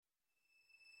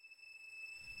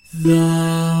The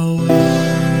world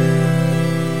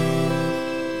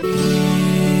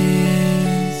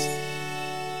is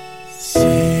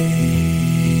saved.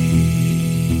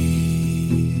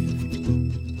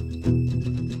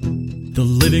 The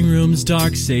living room's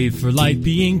dark, save for light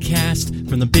being cast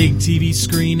from the big TV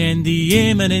screen and the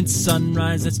imminent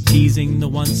sunrise that's teasing the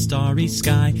one starry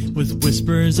sky with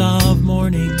whispers of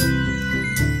morning.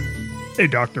 Hey,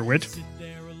 Dr. Witt.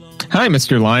 Hi,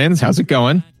 Mr. Lyons. How's it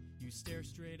going?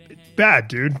 Bad,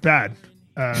 dude. Bad.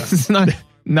 This is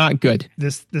not good.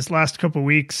 This last couple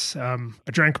weeks, I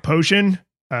drank a potion.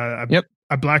 Yep.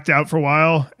 I blacked out for a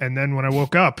while, and then when I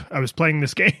woke up, I was playing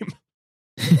this game.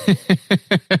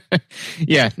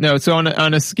 Yeah. No. So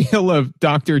on a scale of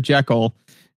Dr. Jekyll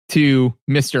to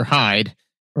Mr. Hyde,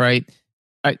 right?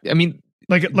 I mean,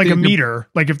 like a meter.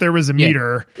 Like if there was a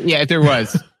meter. Yeah, if there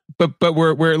was. but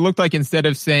where it looked like instead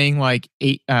of saying like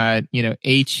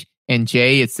H and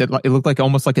J, it looked like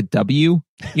almost like a W,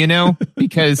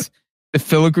 because the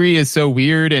filigree is so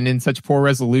weird and in such poor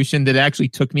resolution that it actually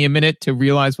took me a minute to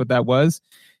realize what that was.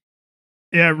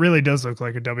 Yeah, it really does look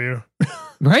like a W.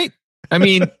 Right? I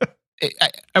mean,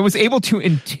 I was able to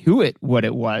intuit what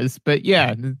it was, but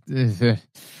yeah.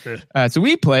 So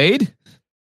we played.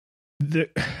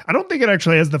 I don't think it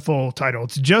actually has the full title.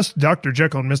 It's just Dr.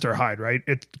 Jekyll and Mr. Hyde, right?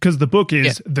 Because the book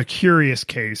is The Curious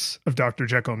Case of Dr.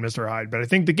 Jekyll and Mr. Hyde, but I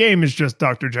think the game is just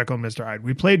Dr. Jekyll and Mr. Hyde.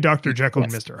 We played Dr. Jekyll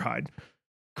and Mr. Hyde.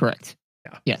 Correct.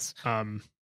 Yeah. Yes.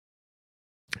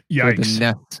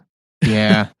 Yikes.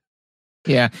 Yeah.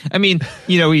 Yeah. I mean,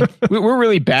 we're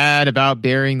really bad about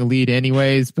burying the lead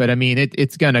anyways, but I mean,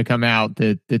 it's going to come out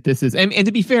that this is, and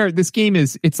to be fair, this game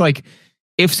it's like,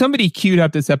 if somebody queued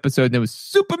up this episode and it was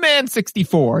Superman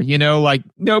 64, like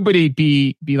nobody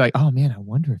be like, oh man, I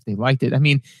wonder if they liked it. I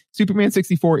mean, Superman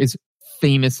 64 is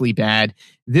famously bad.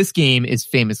 This game is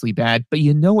famously bad, but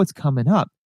you know what's coming up?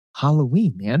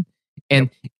 Halloween, man. And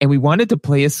we wanted to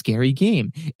play a scary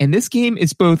game. And this game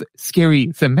is both scary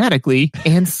thematically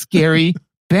and scary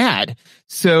bad.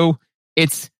 So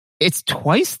it's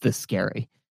twice the scary.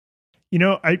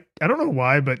 I don't know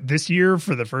why, but this year,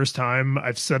 for the first time,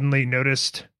 I've suddenly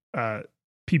noticed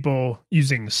people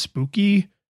using spooky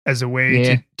as a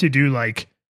way to do like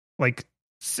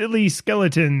silly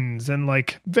skeletons and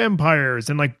like vampires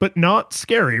and like, but not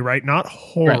scary, right? Not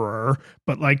horror,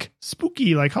 but like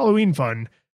spooky, like Halloween fun. And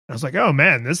I was like, oh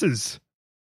man,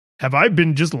 have I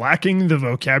been just lacking the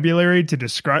vocabulary to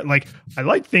describe? Like, I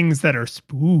like things that are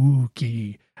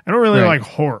spooky. I don't really like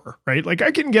horror, right? Like I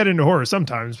can get into horror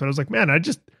sometimes, but I was like, man,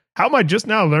 how am I just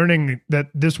now learning that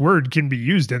this word can be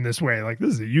used in this way? Like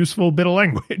this is a useful bit of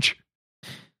language.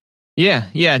 Yeah,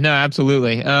 no,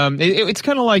 absolutely. It's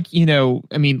kind of like,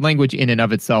 I mean, language in and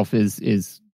of itself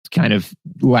is kind of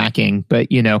lacking, but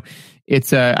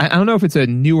it's I don't know if it's a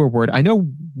newer word. I know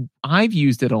I've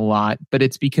used it a lot, but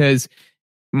it's because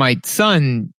my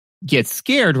son gets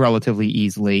scared relatively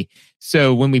easily.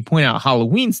 So when we point out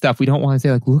Halloween stuff, we don't want to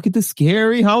say like, look at the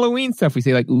scary Halloween stuff. We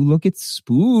say like, ooh, look at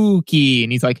spooky.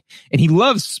 And he's like, and he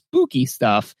loves spooky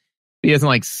stuff, but he doesn't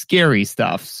like scary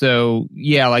stuff. So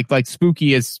yeah, like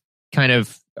spooky is kind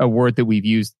of a word that we've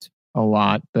used a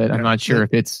lot, but I'm not sure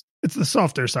if it's the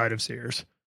softer side of Sears.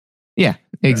 Yeah,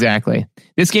 exactly.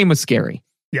 This game was scary.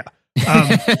 Yeah.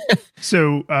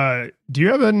 So do you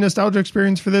have a nostalgia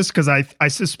experience for this? Because I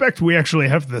suspect we actually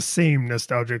have the same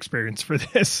nostalgia experience for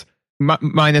this.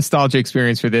 My nostalgia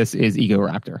experience for this is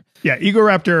Egoraptor. Yeah,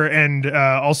 Egoraptor and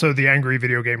also the Angry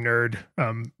Video Game Nerd.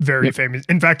 Very famous.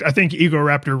 In fact, I think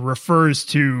Egoraptor refers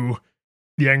to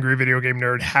the Angry Video Game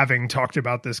Nerd having talked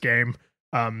about this game.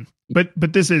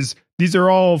 But these are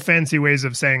all fancy ways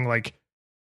of saying like,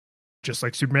 just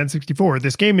like Superman 64,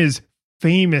 this game is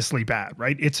famously bad,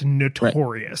 right? It's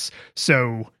notorious. Right.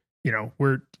 So,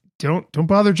 don't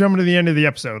bother jumping to the end of the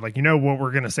episode. Like, what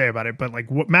we're going to say about it, but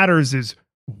like what matters is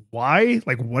why,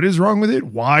 like what is wrong with it?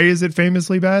 Why is it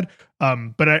famously bad?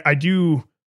 But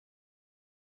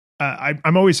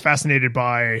I'm always fascinated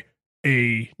by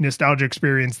a nostalgia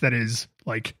experience that is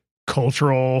like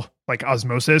cultural, like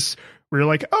osmosis, where you're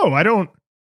like, oh,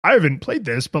 I haven't played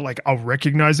this, but like I'll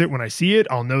recognize it when I see it.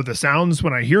 I'll know the sounds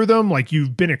when I hear them. Like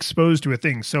you've been exposed to a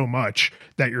thing so much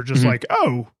that you're just like,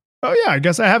 oh yeah, I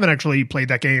guess I haven't actually played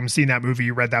that game, seen that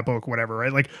movie, read that book, whatever,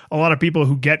 right? Like a lot of people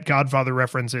who get Godfather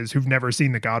references who've never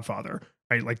seen The Godfather,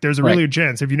 right? Like there's a really good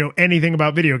chance if you know anything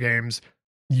about video games,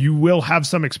 you will have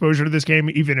some exposure to this game,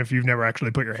 even if you've never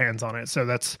actually put your hands on it. So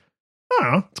that's, I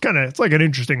don't know, it's like an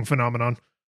interesting phenomenon.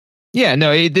 Yeah,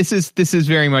 no, this is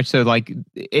very much so like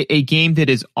a game that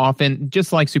is often,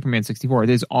 just like Superman 64, it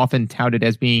is often touted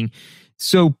as being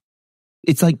so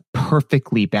it's like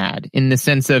perfectly bad in the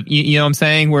sense of, you know what I'm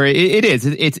saying, where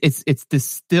it's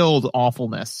distilled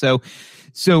awfulness.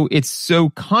 So it's so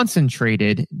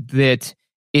concentrated that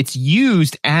it's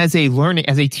used as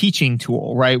a teaching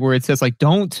tool, right? Where it says like,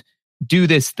 don't do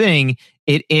this thing.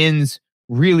 It ends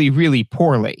really, really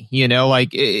poorly, you know, like,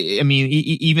 I mean,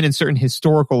 even in certain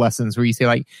historical lessons where you say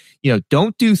like, you know,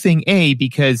 don't do thing A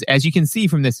because as you can see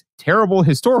from this terrible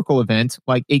historical event,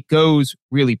 like it goes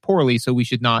really poorly. So we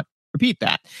should not repeat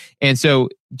that. And so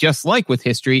just like with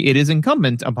history, it is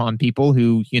incumbent upon people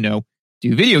who, you know,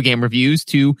 do video game reviews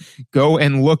to go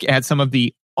and look at some of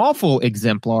the awful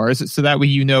exemplars so that way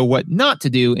you know what not to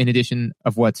do in addition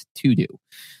of what to do.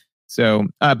 So,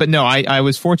 but no, I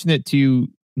was fortunate to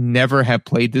never have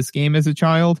played this game as a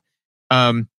child.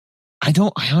 I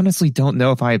honestly don't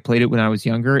know if I had played it when I was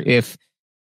younger. If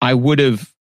I would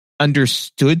have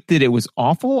understood that it was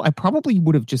awful, I probably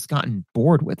would have just gotten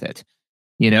bored with it,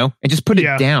 you know, and just put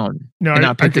it down. No, and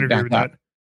I could agree with that.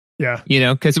 Yeah. You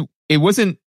know, because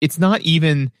it's not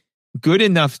even good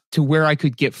enough to where I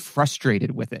could get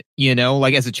frustrated with it, you know,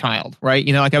 like as a child, right?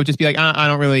 You know, like I would just be like, I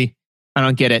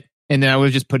don't get it. And then I would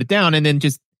have just put it down and then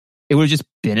it would have just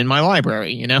been in my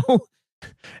library, you know?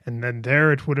 And then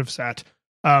there it would have sat.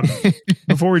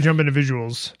 Before we jump into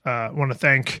visuals, I want to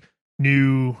thank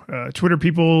new Twitter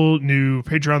people, new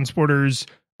Patreon supporters,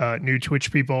 new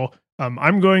Twitch people.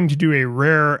 I'm going to do a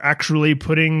rare actually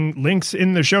putting links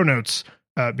in the show notes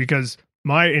because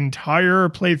my entire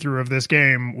playthrough of this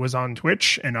game was on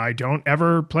Twitch, and I don't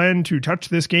ever plan to touch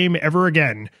this game ever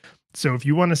again. So if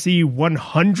you want to see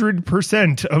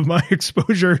 100% of my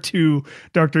exposure to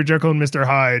Dr. Jekyll and Mr.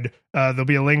 Hyde, there'll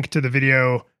be a link to the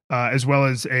video as well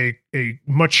as a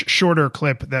much shorter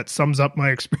clip that sums up my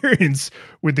experience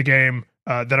with the game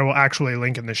that I will actually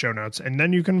link in the show notes. And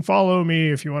then you can follow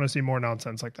me if you want to see more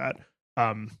nonsense like that.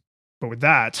 But with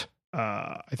that,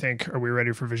 I think, are we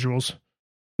ready for visuals?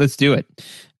 Let's do it.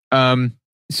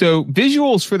 So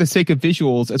visuals for the sake of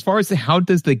visuals, as far as how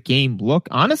does the game look,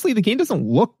 honestly, the game doesn't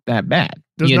look that bad.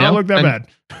 Does not look that bad.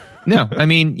 No, I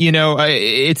mean, you know,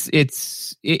 it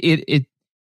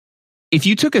if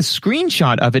you took a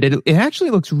screenshot of it, it actually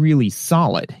looks really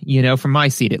solid, you know, from my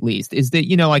seat at least, is that,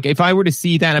 you know, like if I were to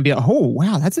see that, I'd be like, oh,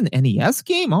 wow, that's an NES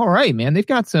game. All right, man. They've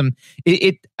got some,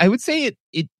 I would say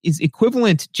it is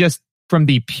equivalent just from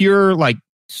the pure like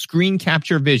screen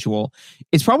capture visual.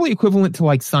 It's probably equivalent to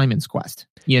like Simon's Quest,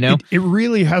 you know? It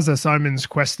really has a Simon's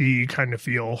Questy kind of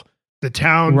feel. The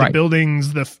town, right. The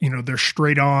buildings, they're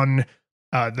straight on.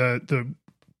 The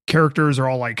characters are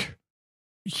all like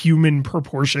human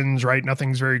proportions, right?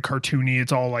 Nothing's very cartoony.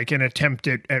 It's all like an attempt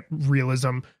at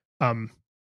realism.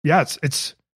 Yeah,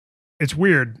 it's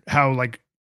weird how like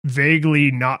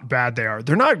vaguely not bad they are.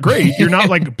 They're not great. You're not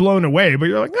like blown away, but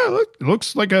you're like, oh, look, it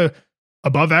looks like a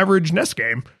above average NES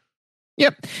game.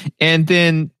 Yep. And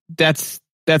then that's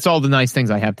all the nice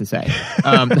things I have to say.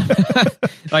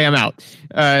 Like I'm out.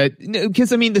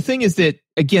 Because I mean, the thing is that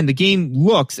again, the game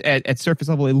looks at surface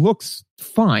level, it looks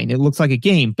fine. It looks like a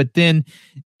game, but then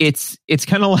it's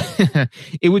kind of like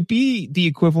it would be the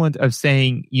equivalent of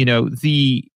saying, you know,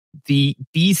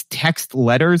 these text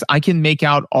letters, I can make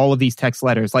out all of these text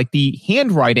letters. Like the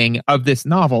handwriting of this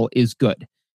novel is good,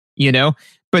 you know,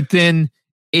 but then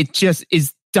it just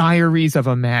is Diaries of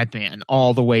a Madman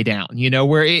all the way down, you know,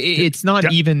 where it's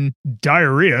not even...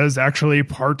 Diarrhea is actually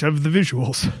part of the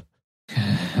visuals.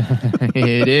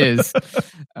 It is.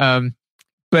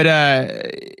 But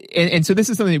so this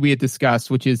is something that we had discussed,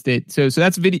 which is that, so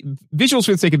that's visuals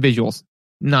for the sake of visuals.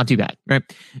 Not too bad, right?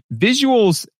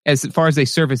 Visuals, as far as they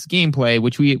service gameplay,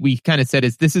 which we kind of said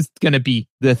this is going to be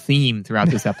the theme throughout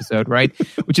this episode, right?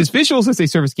 Which is visuals as they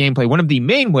service gameplay. One of the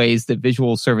main ways that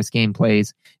visuals service gameplay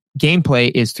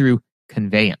is through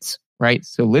conveyance, right?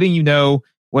 So letting you know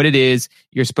what it is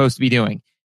you're supposed to be doing.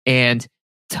 And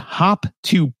top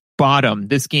to bottom,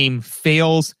 this game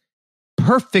fails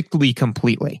perfectly,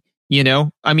 completely. You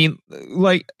know, I mean,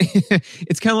 like,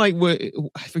 it's kind of like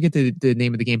I forget the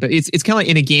name of the game, but it's kind of like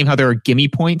in a game how there are gimme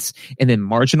points and then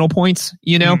marginal points,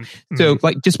 you know? Mm-hmm. So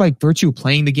like just by virtue of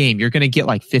playing the game, you're going to get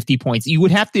like 50 points. You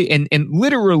would have to, and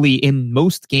literally in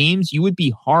most games, you would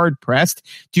be hard pressed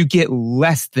to get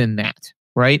less than that,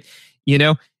 right? You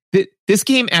know, this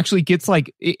game actually gets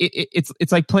like,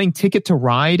 it's like playing Ticket to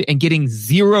Ride and getting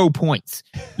 0 points,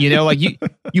 you know, like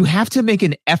you have to make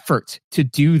an effort to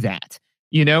do that.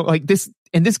 You know, like this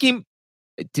game,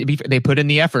 to be fair, they put in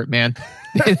the effort, man.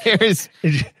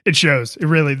 It shows. It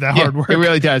really hard work. It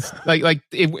really does. Like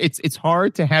it's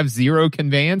hard to have zero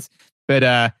conveyance,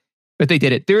 but they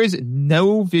did it. There is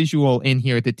no visual in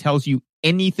here that tells you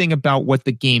anything about what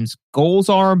the game's goals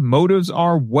are, motives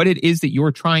are, what it is that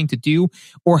you're trying to do,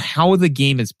 or how the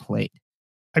game is played.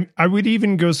 I would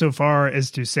even go so far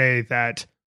as to say that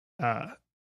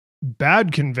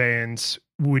bad conveyance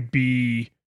would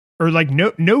be, or like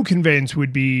no conveyance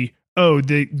would be, oh,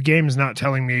 the game's not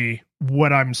telling me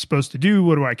what I'm supposed to do.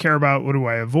 What do I care about? What do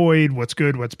I avoid? What's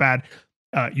good? What's bad?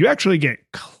 You actually get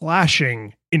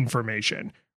clashing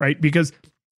information, right? Because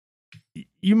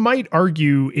you might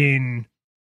argue in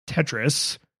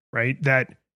Tetris, right,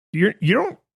 that they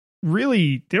don't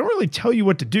really tell you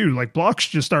what to do. Like blocks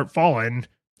just start falling,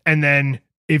 and then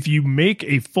if you make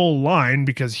a full line,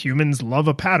 because humans love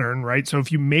a pattern, right? So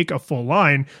if you make a full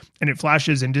line and it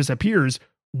flashes and disappears,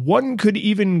 one could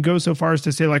even go so far as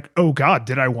to say like, oh God,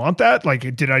 did I want that?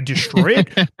 Like, did I destroy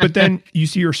it? But then you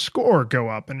see your score go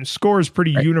up, and a score is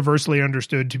pretty universally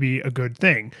understood to be a good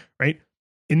thing, right?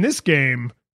 In this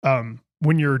game,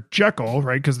 when you're Jekyll,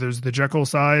 right? Because there's the Jekyll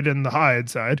side and the Hyde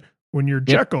side. When you're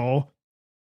Jekyll,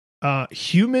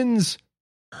 humans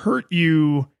hurt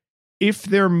you if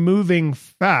they're moving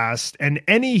fast, and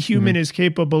any human is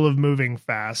capable of moving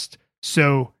fast.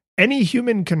 So any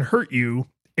human can hurt you,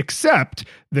 except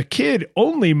the kid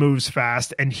only moves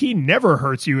fast, and he never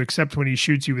hurts you except when he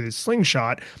shoots you with his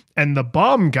slingshot. And the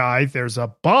bomb guy, there's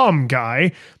a bomb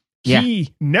guy.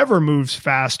 He never moves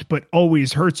fast, but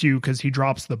always hurts you because he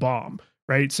drops the bomb,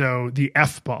 right? So the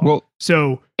F bomb. Well,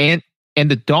 and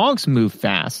the dogs move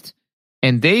fast,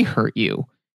 and they hurt you,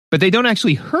 but they don't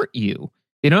actually hurt you.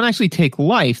 They don't actually take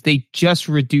life. They just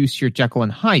reduce your Jekyll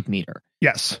and Hyde meter.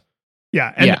 Yes.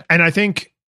 Yeah. And I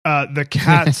think the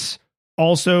cats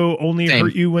also only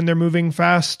hurt you when they're moving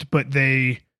fast, but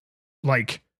they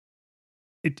like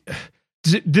it.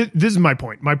 This is my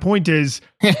point. My point is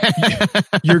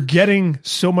you're getting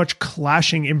so much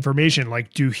clashing information.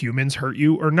 Like, do humans hurt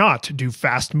you or not? Do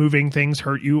fast moving things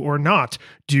hurt you or not?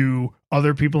 Do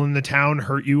other people in the town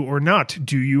hurt you or not?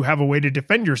 Do you have a way to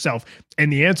defend yourself?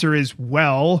 And the answer is,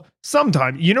 well,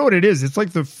 sometimes. You know what it is? It's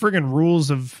like the friggin'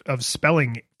 rules of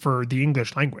spelling for the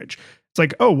English language. It's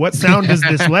like, oh, what sound does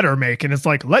this letter make? And it's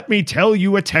like, let me tell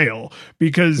you a tale,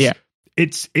 because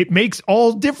it makes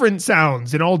all different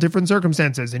sounds in all different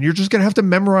circumstances, and you're just going to have to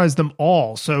memorize them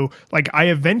all. So like I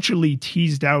eventually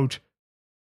teased out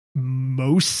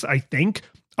most, I think,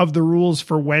 of the rules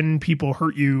for when people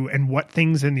hurt you and what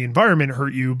things in the environment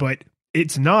hurt you, but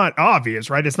it's not obvious,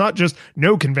 right? It's not just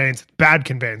no conveyance, bad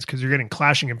conveyance, because you're getting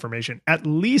clashing information. At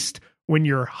least when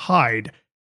you're Hyde,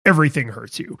 everything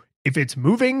hurts you. If it's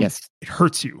moving, it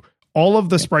hurts you. All of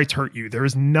the sprites hurt you. There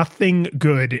is nothing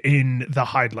good in the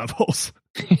Hyde levels.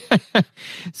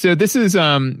 So this is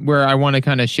where I want to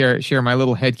kind of share my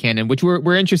little headcanon, which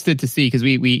we're interested to see, because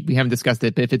we haven't discussed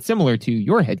it, but if it's similar to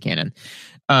your headcanon,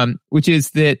 which is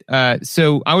that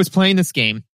so I was playing this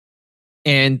game,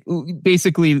 and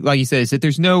basically, like you said, is that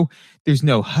there's no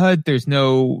HUD, there's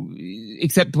no,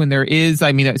 except when there is,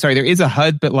 there is a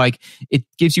HUD, but like it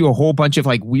gives you a whole bunch of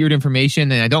like weird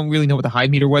information, and I don't really know what the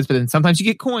Hyde meter was, but then sometimes you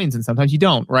get coins and sometimes you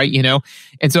don't, right? You know?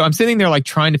 And so I'm sitting there like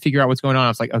trying to figure out what's going on. I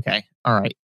was like, okay, all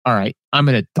right, I'm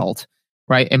an adult,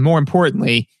 right? And more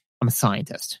importantly, I'm a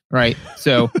scientist, right?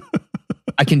 So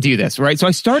I can do this, right? So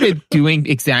I started doing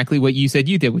exactly what you said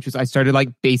you did, which was I started like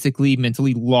basically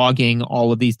mentally logging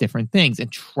all of these different things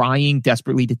and trying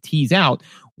desperately to tease out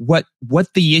what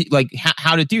the, like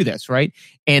how to do this, right?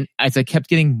 And as I kept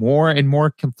getting more and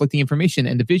more conflicting information,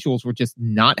 and the visuals were just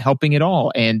not helping at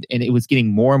all, and it was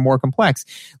getting more and more complex.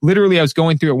 Literally, I was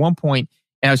going through at one point,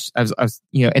 and I was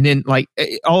and then like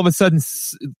all of a sudden,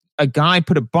 a guy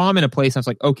put a bomb in a place. And I was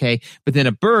like, okay, but then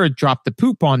a bird dropped the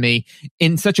poop on me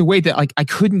in such a way that like I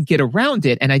couldn't get around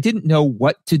it, and I didn't know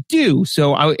what to do.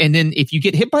 So and then if you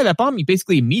get hit by that bomb, you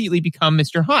basically immediately become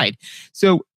Mr. Hyde.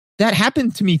 So that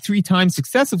happened to me 3 times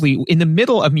successively in the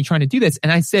middle of me trying to do this.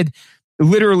 And I said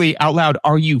literally out loud,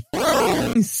 are you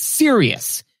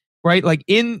serious? Right? Like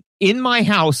in my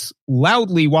house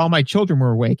loudly while my children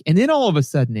were awake. And then all of a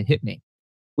sudden it hit me,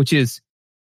 which is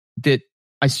that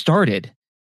I started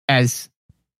as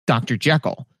Dr.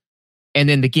 Jekyll, and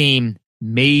then the game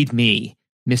made me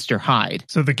Mr. Hyde.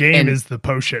 So the game is the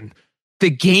potion. The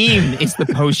game is the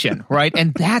potion, right?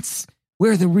 And that's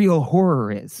where the real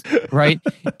horror is, right?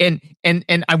 and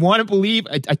I want to believe,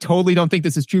 I totally don't think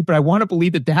this is true, but I want to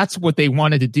believe that that's what they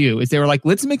wanted to do, is they were like,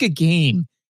 let's make a game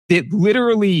that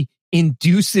literally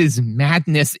induces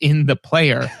madness in the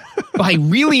player by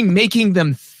really making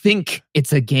them think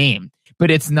it's a game,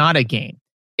 but it's not a game.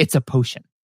 It's a potion.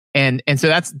 And so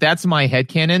that's my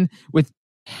headcanon with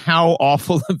how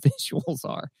awful the visuals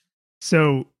are.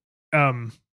 So,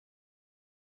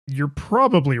 you're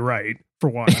probably right, for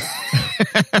one.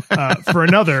 For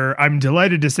another, I'm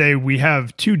delighted to say we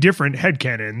have two different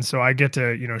headcanons, so I get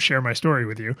to, share my story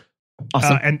with you.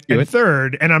 Awesome. And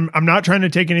third, and I'm not trying to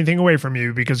take anything away from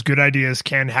you because good ideas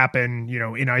can happen,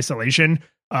 in isolation.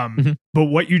 But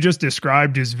what you just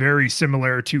described is very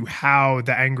similar to how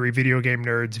the Angry Video Game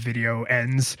Nerds video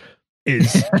ends.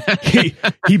 Is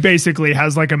he basically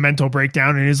has like a mental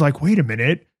breakdown and is like, wait a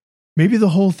minute, maybe the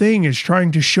whole thing is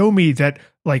trying to show me that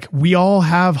like we all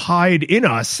have Hyde in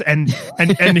us, and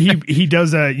he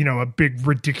does a big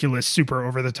ridiculous super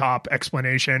over the top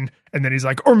explanation, and then he's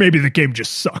like, or maybe the game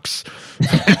just sucks.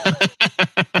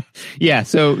 Yeah,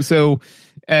 so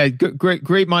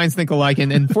great minds think alike,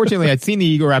 and fortunately I'd seen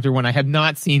the Egoraptor one. I have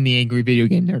not seen the Angry Video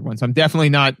Game Nerd one, so I'm definitely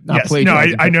not played. No,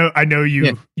 I know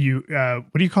you. Yeah.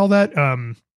 What do you call that?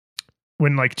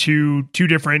 When like two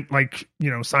different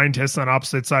scientists on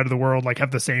opposite side of the world like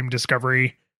have the same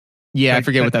discovery. Yeah, I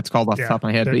forget what that's called off the top of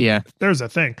my head, but yeah, there's a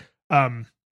thing.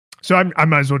 So I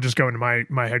might as well just go into my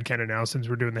headcanon now since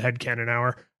we're doing the headcanon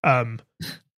hour.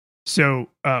 So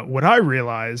what I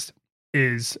realized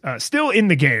is still in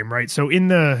the game, right? So in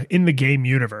the game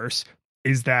universe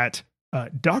is that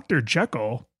Dr.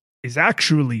 Jekyll is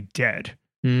actually dead.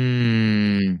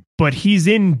 But he's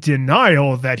in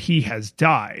denial that he has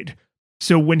died.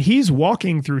 So when he's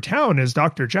walking through town as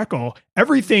Dr. Jekyll,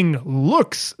 everything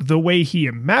looks the way he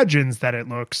imagines that it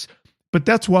looks. But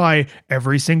that's why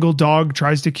every single dog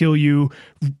tries to kill you.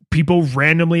 People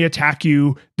randomly attack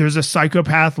you. There's a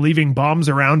psychopath leaving bombs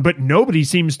around, but nobody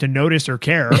seems to notice or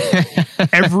care.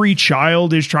 Every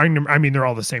child is trying to, they're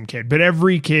all the same kid, but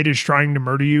every kid is trying to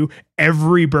murder you.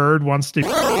 Every bird wants to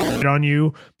hit on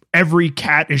you. Every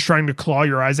cat is trying to claw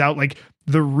your eyes out. Like,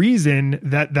 the reason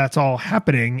that that's all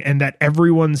happening and that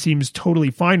everyone seems totally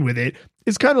fine with it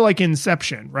is kind of like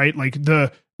Inception, right? Like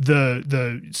the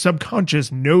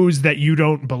subconscious knows that you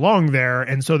don't belong there,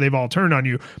 and so they've all turned on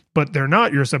you, but they're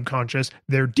not your subconscious,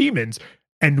 they're demons.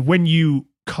 And when you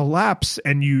collapse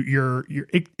and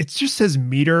it just says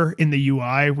meter in the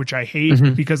UI, which I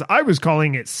hate because I was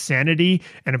calling it sanity,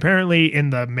 and apparently in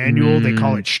the manual they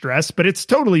call it stress, but it's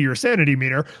totally your sanity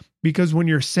meter, because when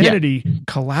your sanity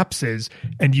collapses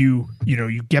and you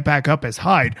get back up as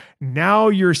Hyde, now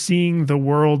you're seeing the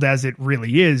world as it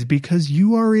really is because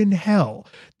you are in hell.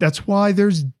 That's why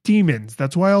there's demons.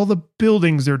 That's why all the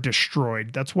buildings are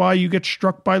destroyed. That's why you get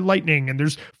struck by lightning and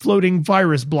there's floating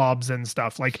virus blobs and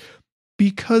stuff.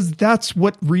 Because that's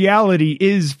what reality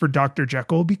is for Dr.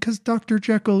 Jekyll, because Dr.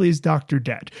 Jekyll is Dr.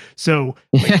 Dead. So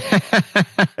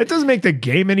it doesn't make the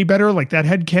game any better. Like, that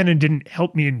headcanon didn't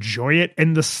help me enjoy it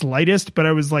in the slightest, but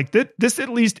I was like, this at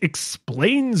least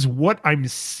explains what I'm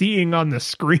seeing on the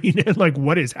screen and like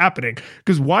what is happening.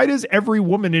 Because why does every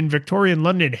woman in Victorian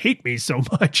London hate me so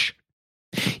much?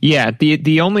 Yeah,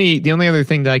 the only other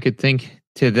thing that I could think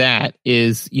to that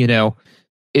is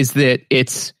that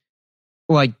it's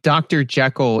like Dr.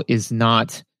 Jekyll is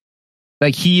not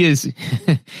like he's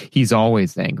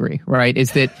always angry, right?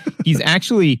 Is that he's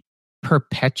actually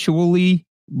perpetually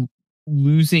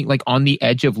losing, like on the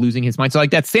edge of losing his mind. So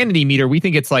like that sanity meter, we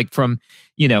think it's like from,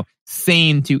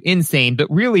 sane to insane,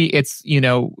 but really it's,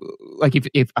 like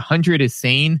if 100 is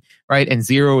sane, right, and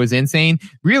 0 is insane,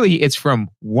 really it's from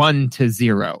 1 to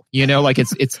 0, like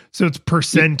it's so it's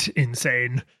percent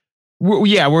insane.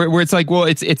 Yeah, where it's like, well,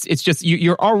 it's just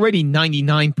you're already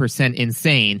 99%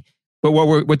 insane, but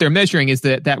what they're measuring is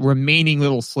that remaining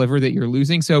little sliver that you're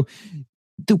losing. So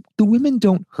the women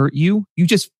don't hurt you; you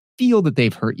just feel that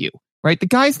they've hurt you, right? The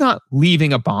guy's not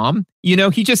leaving a bomb,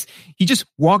 he just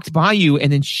walked by you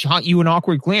and then shot you an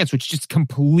awkward glance, which just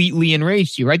completely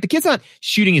enraged you, right? The kid's not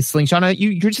shooting his slingshot at you;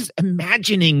 you're just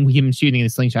imagining him shooting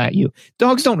his slingshot at you.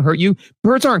 Dogs don't hurt you;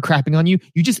 birds aren't crapping on you.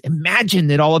 You just imagine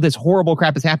that all of this horrible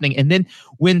crap is happening, and then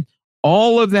when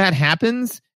all of that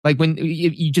happens, like when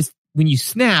you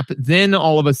snap, then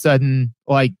all of a sudden,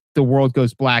 like the world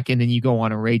goes black, and then you go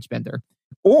on a rage bender.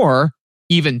 Or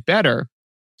even better,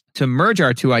 to merge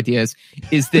our two ideas,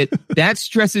 is that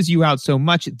stresses you out so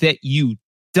much that you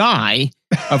die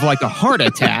of like a heart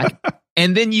attack,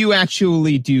 and then you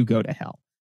actually do go to hell.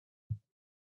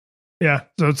 Yeah,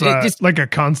 so it's just like a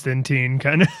Constantine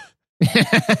kind of.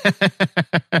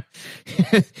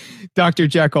 Dr.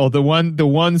 Jekyll, the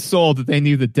one soul that they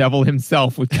knew the devil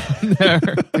himself would come there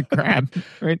to grab,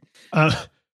 right?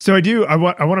 So I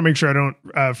want to make sure I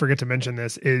don't forget to mention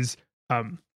this is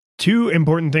two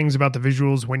important things about the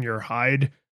visuals when you're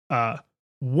Hyde.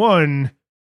 One,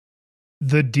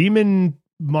 the demon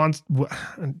monster.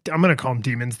 I'm going to call them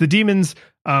demons. The demons.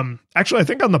 Actually, I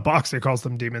think on the box it calls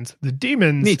them demons. The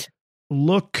demons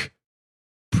look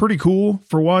pretty cool.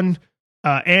 For one,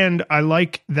 And I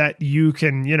like that you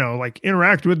can, like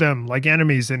interact with them like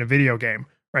enemies in a video game,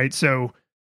 right? So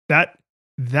that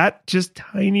just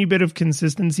tiny bit of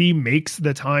consistency makes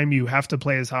the time you have to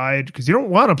play as Hyde, because you don't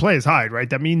want to play as Hyde, right?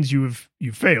 That means you've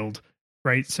failed,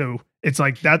 right? So it's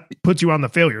like that puts you on the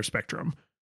failure spectrum.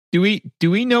 Do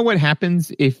we know what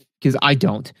happens if, because I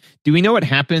don't, do we know what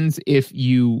happens if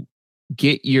you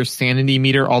get your sanity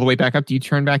meter all the way back up? Do you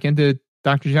turn back into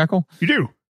Dr. Jekyll? You do.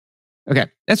 Okay.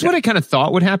 That's what I kind of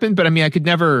thought would happen, but I mean, I could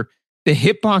never, the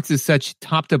hitbox is such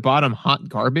top to bottom hot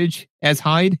garbage as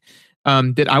Hyde,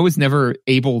 that I was never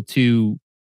able to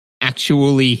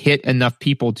actually hit enough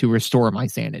people to restore my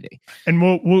sanity. And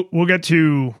we'll get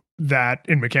to that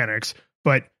in mechanics,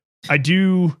 but I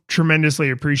do tremendously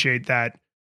appreciate that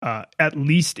at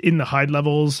least in the Hyde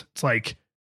levels, it's like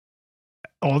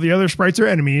all the other sprites are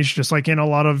enemies, just like in a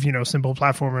lot of, simple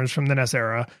platformers from the NES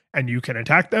era, and you can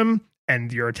attack them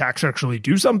and your attacks actually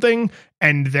do something.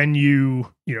 And then you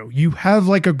have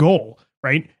like a goal,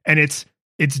 right? And it's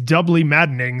doubly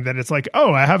maddening that it's like,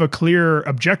 oh, I have a clear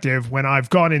objective when I've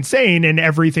gone insane and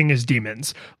everything is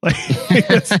demons. Like,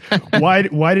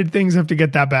 why did things have to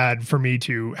get that bad for me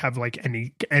to have like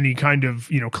any kind of,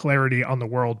 clarity on the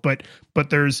world? But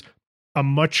there's a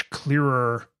much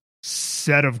clearer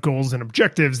set of goals and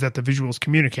objectives that the visuals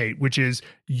communicate, which is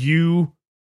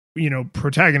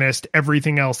protagonist,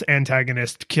 everything else,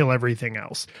 antagonist, kill everything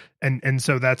else. And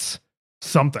so that's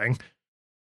something.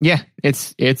 Yeah,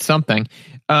 it's something.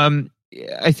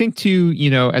 I think too,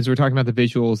 as we're talking about the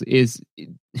visuals, is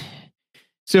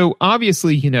so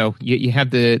obviously, you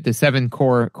have the 7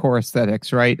 core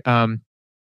aesthetics, right?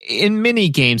 In many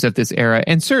games of this era,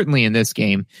 and certainly in this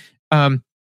game,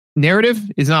 narrative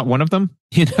is not one of them.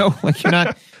 Like you're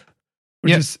not.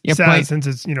 Which is sad since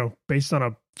it's based on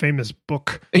a famous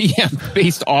book. Yeah,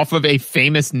 based off of a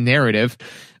famous narrative.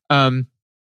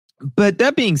 But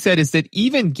that being said, is that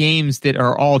even games that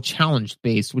are all challenge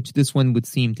based, which this one would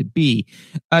seem to be,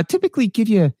 typically give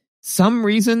you some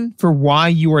reason for why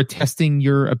you are testing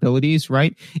your abilities,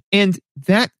 right? And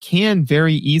that can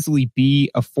very easily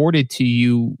be afforded to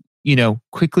you,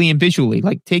 quickly and visually.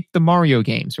 Like take the Mario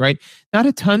games, right? Not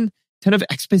a ton of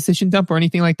exposition dump or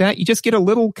anything like that. You just get a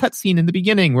little cutscene in the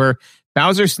beginning where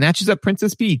Bowser snatches up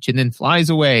Princess Peach and then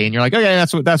flies away, and you're like, okay,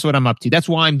 that's what I'm up to. That's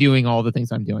why I'm doing all the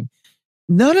things I'm doing.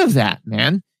 None of that,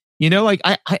 man. Like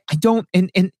I don't,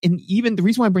 and even the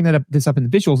reason why I bring this up in the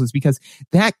visuals is because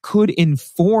that could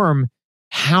inform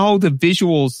how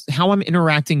I'm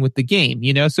interacting with the game.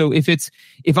 So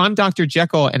if I'm Dr.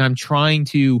 Jekyll and I'm trying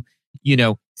to,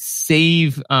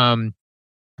 save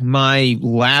my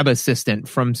lab assistant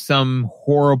from some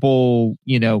horrible,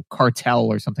 cartel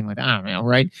or something like that, I don't know,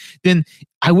 right? Then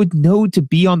I would know to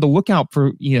be on the lookout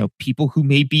for, people who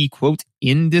may be, quote,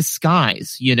 in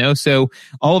disguise, So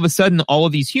all of a sudden, all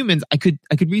of these humans, I could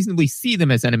reasonably see them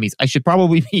as enemies. I should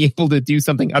probably be able to do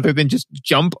something other than just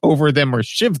jump over them or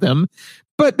shiv them.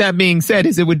 But that being said,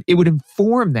 it would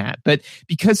inform that. But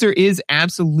because there is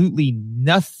absolutely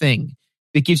nothing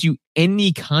that gives you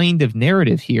any kind of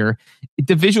narrative here,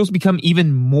 the visuals become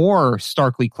even more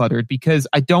starkly cluttered because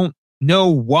I don't know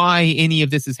why any of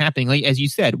this is happening. Like, as you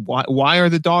said, why are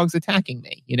the dogs attacking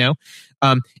me?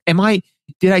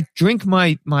 Did I drink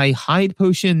my Hyde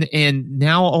potion and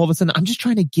now all of a sudden I'm just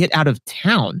trying to get out of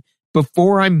town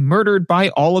before I'm murdered by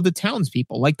all of the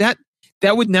townspeople? Like that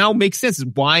would now make sense.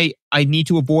 Why I need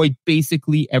to avoid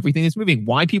basically everything that's moving.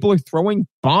 Why people are throwing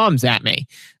bombs at me.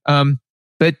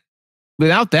 But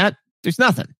without that, there's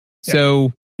nothing.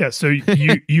 Yeah. So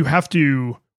you have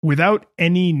to, without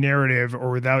any narrative or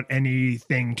without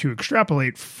anything to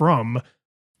extrapolate from,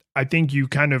 I think you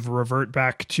kind of revert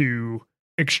back to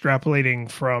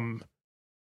extrapolating from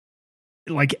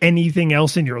like anything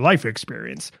else in your life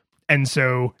experience. And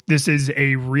so this is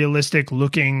a realistic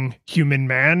looking human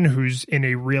man who's in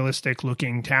a realistic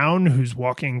looking town, who's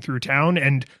walking through town,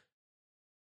 and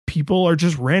people are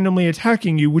just randomly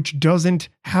attacking you, which doesn't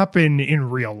happen in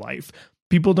real life.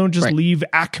 People don't just leave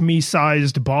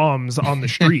Acme-sized bombs on the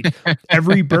street.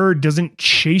 Every bird doesn't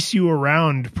chase you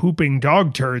around pooping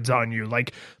dog turds on you.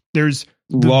 Like there's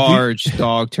large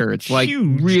dog turds, like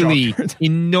really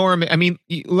enormous. I mean,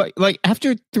 like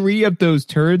after 3 of those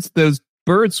turds, those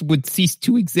birds would cease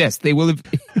to exist. They would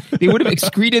have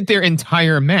excreted their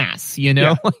entire mass.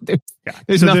 Yeah.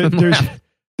 There's nothing left.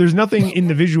 There's nothing in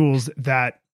the visuals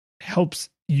that helps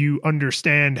you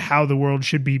understand how the world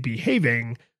should be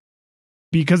behaving,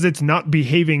 because it's not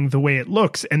behaving the way it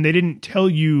looks. And they didn't tell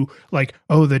you like,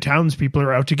 oh, the townspeople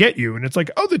are out to get you. And it's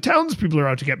like, oh, the townspeople are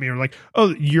out to get me. Or like,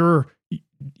 oh, you're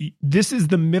this is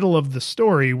the middle of the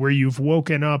story where you've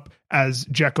woken up as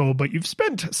Jekyll, but you've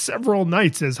spent several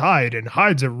nights as Hyde, and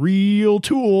Hyde's a real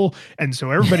tool. And so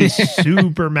everybody's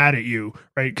super mad at you,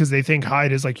 right? Because they think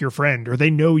Hyde is like your friend, or they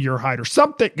know you're Hyde or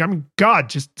something. I mean, God,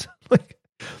 just like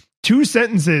 2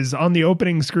 sentences on the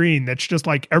opening screen. That's just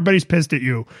like, everybody's pissed at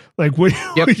you. Like, would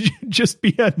you just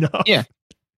be enough? Yeah.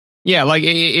 Yeah. Like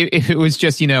if it was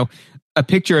just, a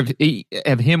picture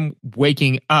of him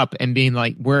waking up and being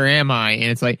like, where am I? And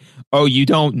it's like, oh, you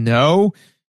don't know?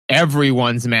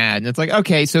 Everyone's mad. And it's like,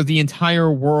 okay, so the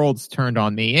entire world's turned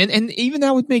on me. And even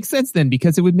that would make sense then,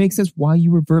 because it would make sense why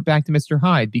you revert back to Mr.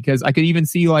 Hyde, because I could even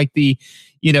see like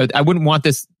I wouldn't want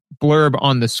this blurb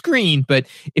on the screen, but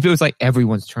if it was like,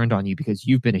 everyone's turned on you because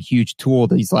you've been a huge tool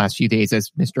these last few days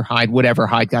as Mr. Hyde, whatever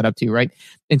Hyde got up to, right?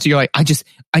 And so you're like, I just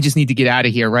need to get out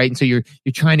of here, right? And so you're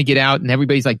trying to get out, and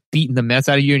everybody's like beating the mess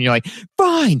out of you, and you're like,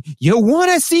 fine, you want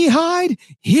to see Hyde?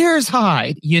 Here's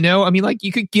Hyde. I mean, like,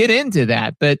 you could get into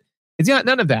that, but it's got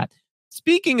none of that.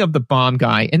 Speaking of the bomb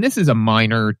guy, and this is a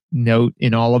minor note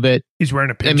in all of it, he's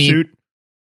wearing a pimp suit.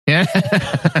 Yeah.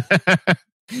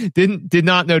 Did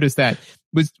not notice that.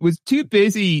 Was too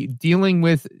busy dealing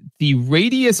with the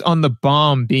radius on the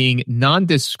bomb being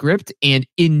nondescript and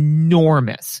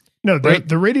enormous. No,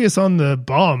 the radius on the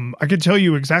bomb, I could tell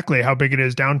you exactly how big it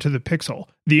is down to the pixel.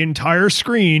 The entire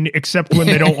screen, except when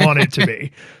they don't want it to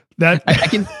be. That's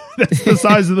the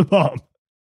size of the bomb.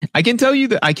 I can tell you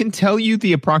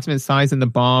the approximate size in the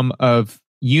bomb of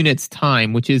units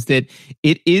time, which is that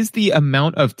it is the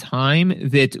amount of time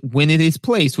that when it is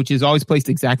placed, which is always placed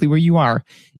exactly where you are,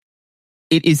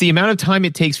 it is the amount of time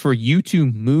it takes for you to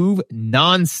move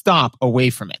nonstop away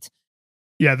from it.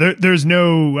 Yeah, there's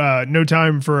no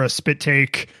time for a spit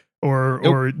take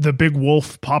or the big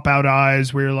wolf pop out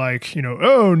eyes where you're like,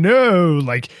 oh no,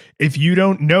 like if you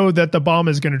don't know that the bomb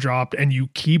is going to drop and you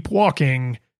keep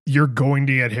walking, you're going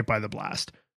to get hit by the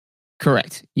blast.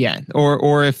 Correct. Yeah.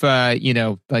 Or if,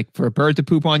 like for a bird to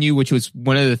poop on you, which was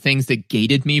one of the things that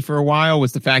gated me for a while,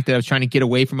 was the fact that I was trying to get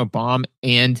away from a bomb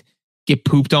and get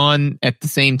pooped on at the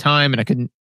same time, and I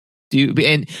couldn't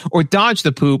or dodge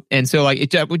the poop. And so like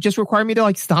it would just require me to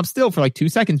like stop still for like 2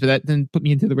 seconds, but that then put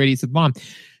me into the radius of the bomb.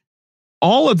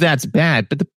 All of that's bad.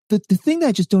 But the thing that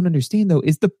I just don't understand though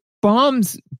is the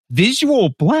bomb's visual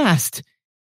blast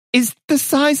is the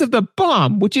size of the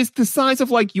bomb, which is the size of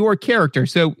like your character.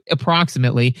 So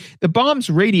approximately the bomb's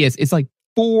radius is like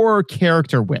 4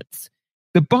 character widths.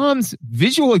 The bomb's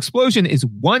visual explosion is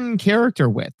 1 character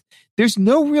width. There's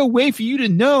no real way for you to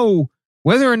know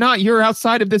whether or not you're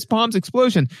outside of this bomb's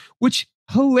explosion, which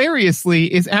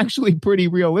hilariously is actually pretty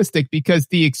realistic because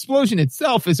the explosion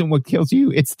itself isn't what kills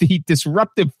you. It's the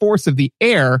disruptive force of the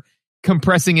air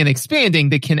compressing and expanding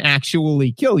that can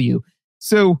actually kill you.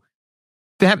 So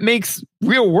that makes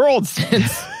real world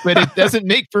sense, but it doesn't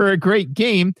make for a great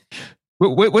game.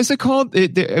 What's it called?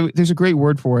 There's a great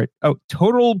word for it. Oh,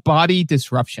 total body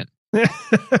disruption.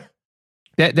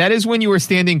 That is when you are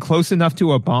standing close enough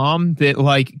to a bomb that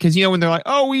like, because when they're like,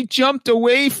 oh, we jumped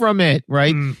away from it,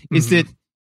 right? Mm-hmm. Is that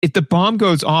if the bomb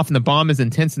goes off and the bomb is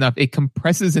intense enough, it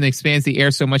compresses and expands the air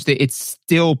so much that it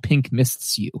still pink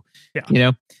mists you.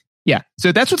 Yeah. Yeah.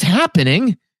 So that's what's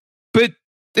happening, but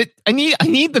I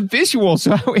need the visual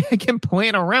so I can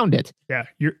plan around it. Yeah,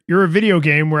 you're a video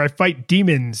game where I fight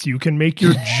demons. You can make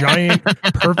your giant,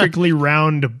 perfectly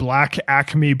round black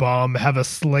Acme bomb have a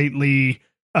slightly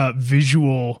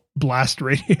visual blast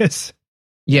radius.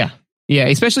 Yeah,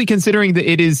 especially considering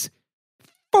that it is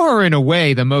far and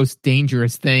away the most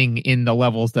dangerous thing in the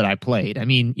levels that I played. I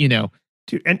mean,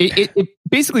 dude, and it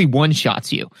basically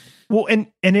one-shots you. Well, and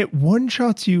it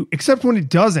one-shots you, except when it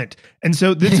doesn't. And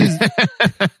so this is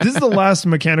the last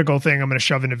mechanical thing I'm going to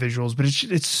shove into visuals, but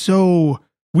it's so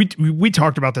we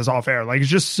talked about this off air. Like it's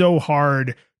just so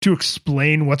hard to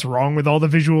explain what's wrong with all the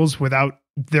visuals without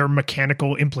their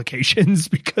mechanical implications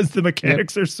because the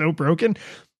mechanics are so broken.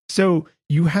 So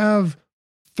you have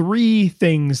 3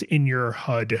 things in your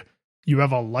HUD. You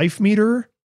have a life meter,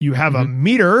 you have a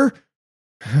meter,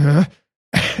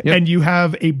 and you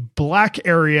have a black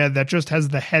area that just has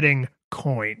the heading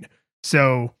coin.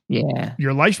 So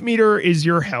your life meter is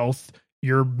your health.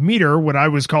 Your meter, what I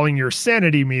was calling your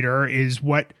sanity meter, is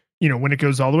what, when it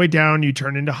goes all the way down, you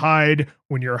turn into Hyde.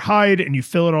 When you're Hyde and you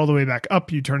fill it all the way back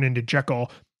up, you turn into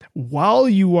Jekyll. While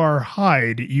you are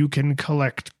Hyde, you can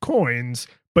collect coins,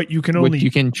 but you can only... Which you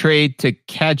can trade to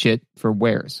Cadget for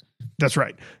wares. That's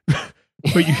right.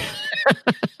 But you...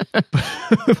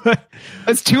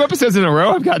 That's 2 episodes in a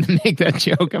row I've gotten to make that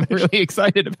joke. I'm really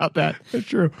excited about that. That's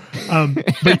true.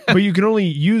 But you can only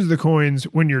use the coins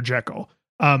when you're Jekyll.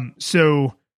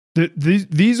 So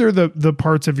these are the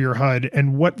parts of your HUD,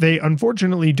 and what they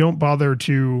unfortunately don't bother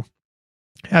to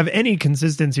have any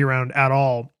consistency around at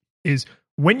all is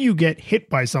when you get hit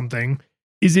by something,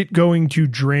 is it going to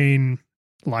drain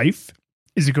life?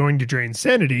 Is it going to drain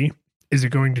sanity? Is it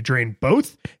going to drain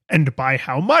both? And by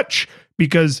how much?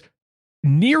 Because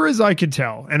near as I could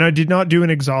tell, and I did not do an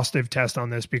exhaustive test on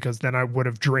this because then I would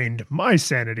have drained my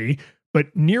sanity,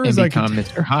 but near as I could become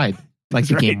Mr. Hyde, like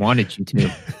the game wanted you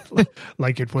to.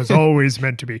 Like it was always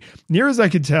meant to be. Near as I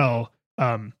could tell,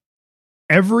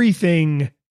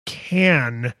 everything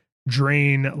can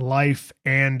drain life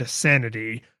and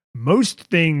sanity. Most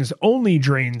things only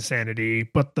drain sanity,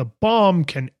 but the bomb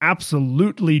can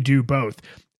absolutely do both.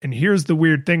 And here's the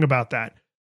weird thing about that.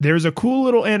 There's a cool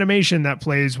little animation that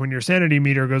plays when your sanity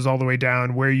meter goes all the way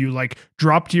down where you like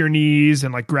drop to your knees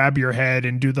and like grab your head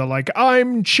and do the like,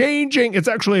 I'm changing. It's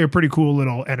actually a pretty cool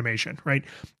little animation, right?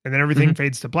 And then everything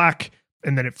fades to black,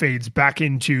 and then it fades back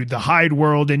into the Hyde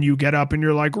world, and you get up and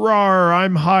you're like, rawr,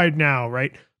 I'm Hyde now,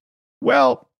 right?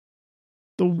 Well,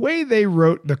 the way they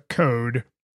wrote the code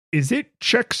is it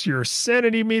checks your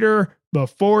sanity meter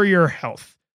before your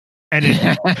health. And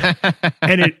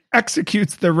it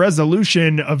executes the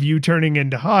resolution of you turning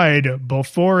into Hyde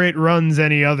before it runs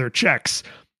any other checks.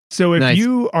 So if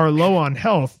you are low on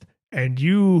health and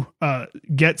you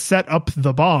get set up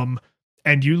the bomb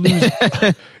and you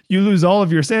lose all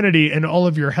of your sanity and all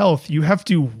of your health, you have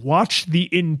to watch the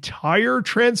entire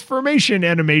transformation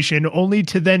animation only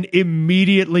to then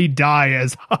immediately die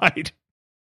as Hyde.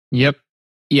 Yep.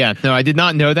 Yeah, no, I did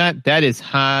not know that. That is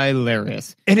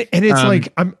hilarious. And it's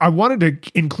like, I wanted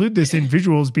to include this in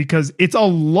visuals because it's a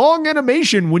long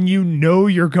animation when you know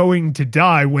you're going to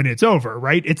die when it's over,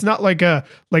 right? It's not like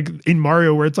in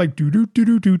Mario where it's like do do do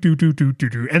do do do do do do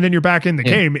do, and then you're back in the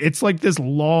game. It's like this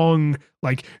long,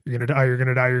 like you're gonna die, you're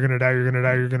gonna die, you're gonna die, you're gonna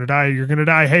die, you're gonna die, you're gonna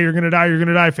die. Hey, you're gonna die, you're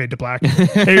gonna die. Fade to black.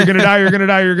 Hey, you're gonna die, you're gonna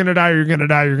die, you're gonna die, you're gonna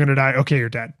die, you're gonna die. Okay, you're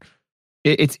dead.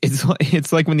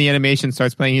 It's like when the animation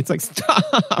starts playing, it's like,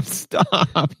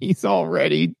 stop, he's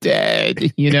already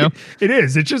dead, you know? It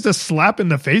is. It's just a slap in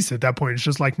the face at that point. It's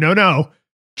just like, no,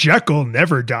 Jekyll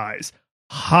never dies.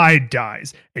 Hyde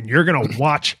dies. And you're going to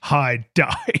watch Hyde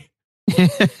die.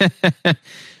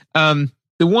 The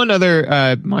one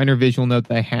other minor visual note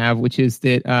that I have, which is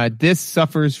that this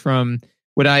suffers from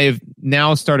what I have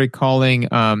now started calling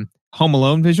Home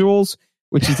Alone visuals,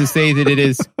 which is to say that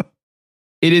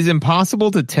it is impossible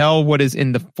to tell what is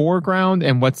in the foreground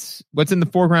and what's in the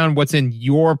foreground, what's in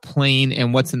your plane,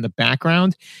 and what's in the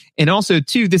background. And also,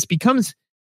 too, this becomes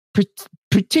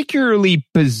particularly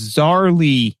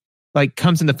bizarrely like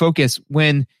comes into focus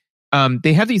when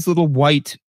they have these little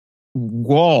white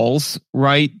walls,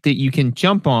 right, that you can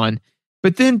jump on.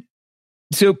 But then,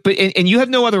 and you have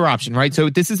no other option, right? So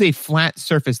this is a flat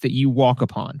surface that you walk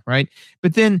upon, right?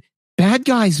 But then bad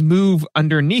guys move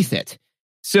underneath it.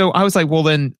 So I was like, well,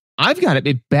 then I've got to,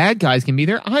 if bad guys can be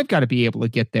there, I've got to be able to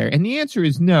get there. And the answer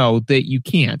is no, that you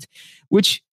can't,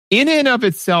 which in and of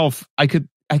itself, I could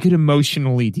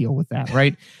emotionally deal with that,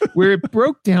 right? Where it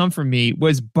broke down for me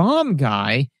was Bomb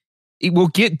Guy, it will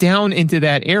get down into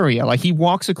that area. Like he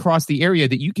walks across the area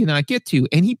that you cannot get to,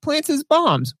 and he plants his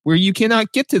bombs where you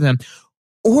cannot get to them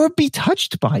or be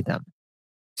touched by them.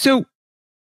 So,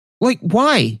 like,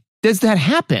 why does that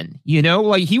happen? You know,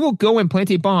 like he will go and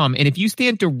plant a bomb, and if you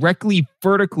stand directly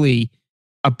vertically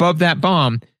above that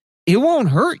bomb, it won't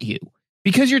hurt you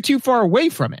because you're too far away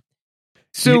from it.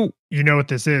 So you know what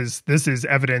this is? This is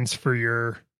evidence for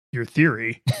your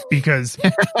theory, because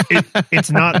it's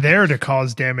not there to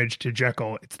cause damage to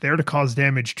Jekyll. It's there to cause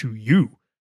damage to you.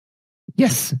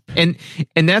 Yes. And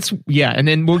that's, yeah. And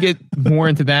then we'll get more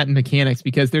into that in mechanics,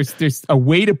 because there's a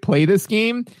way to play this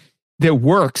game that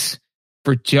works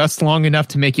for just long enough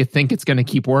to make you think it's going to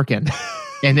keep working.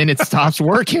 And then it stops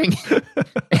working.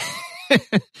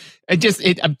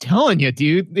 I'm telling you,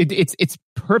 dude, it's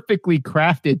perfectly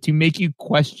crafted to make you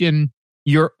question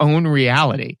your own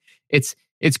reality. It's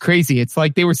crazy. It's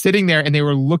like they were sitting there and they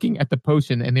were looking at the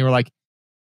potion and they were like,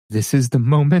 this is the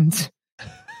moment.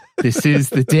 This is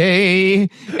the day.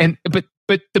 And but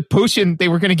the potion, they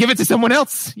were going to give it to someone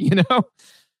else, you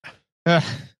know?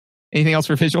 Anything else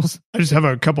for visuals? I just have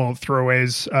a couple of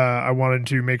throwaways I wanted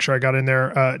to make sure I got in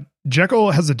there. Jekyll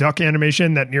has a duck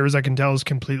animation that, near as I can tell, is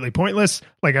completely pointless.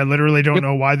 Like, I literally don't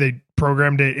know why they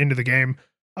programmed it into the game.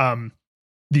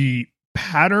 The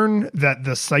pattern that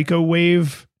the Psycho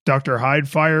Wave Dr. Hyde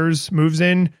fires moves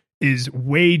in is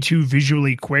way too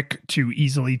visually quick to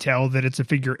easily tell that it's a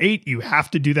figure 8. You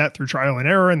have to do that through trial and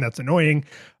error, and that's annoying.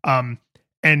 And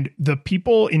the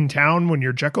people in town, when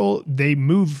you're Jekyll, they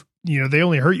move, you know, they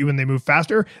only hurt you when they move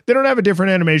faster. They don't have a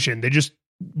different animation. They just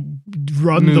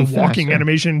run the walking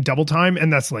animation double time,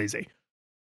 and that's lazy.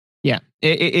 Yeah,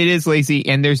 it is lazy,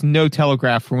 and there's no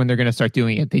telegraph for when they're going to start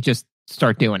doing it. They just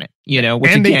start doing it,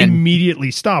 which and they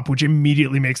immediately stop, which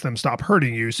immediately makes them stop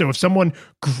hurting you. So if someone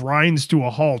grinds to a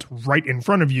halt right in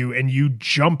front of you and you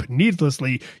jump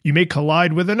needlessly, you may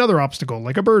collide with another obstacle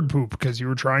like a bird poop because you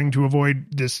were trying to avoid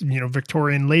this,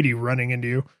 Victorian lady running into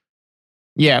you.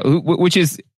 Yeah, which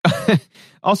is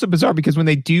also bizarre because when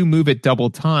they do move at double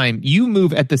time, you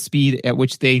move at the speed at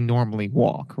which they normally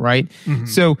walk, right? Mm-hmm.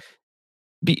 So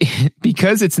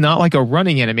because it's not like a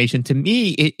running animation, to me,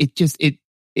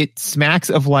 it smacks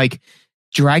of like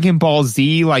Dragon Ball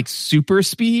Z, like super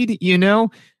speed,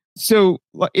 So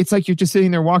it's like you're just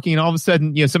sitting there walking, and all of a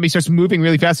sudden, somebody starts moving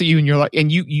really fast at you, and you're like,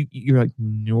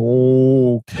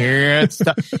 no, can't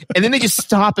stop. And then they just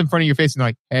stop in front of your face, and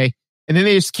like, hey. And then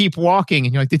they just keep walking,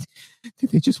 and you're like, did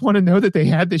they just want to know that they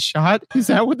had the shot? Is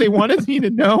that what they wanted me to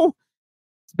know?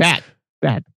 It's bad.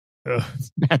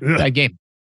 It's bad game.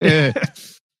 All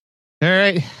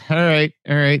right.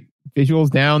 Visuals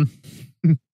down.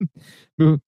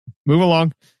 move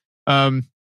along.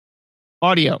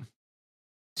 Audio.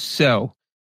 So,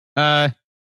 I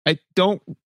don't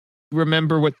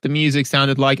remember what the music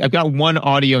sounded like. I've got one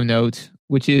audio note,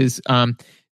 which is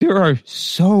there are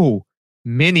so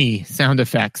many sound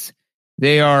effects.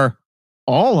 They are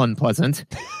all unpleasant,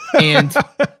 and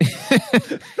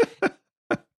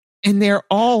and they're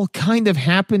all kind of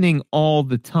happening all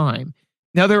the time.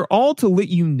 Now they're all to let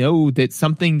you know that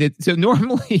something that so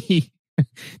normally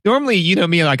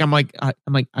me, like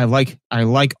I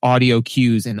like audio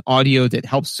cues and audio that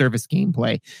helps service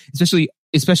gameplay,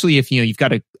 especially if you've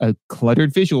got a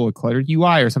cluttered visual, a cluttered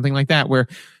UI or something like that,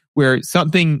 where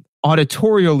something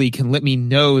auditorially can let me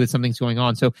know that something's going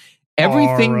on. So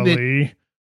everything Orally.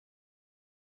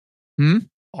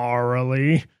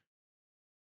 Orally.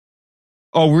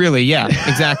 Oh, really? Yeah,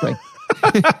 exactly.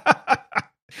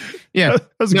 Yeah.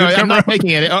 No, I'm not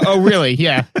making it. Oh, really?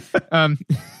 Yeah.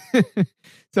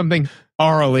 Something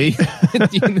orally.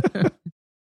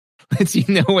 Lets you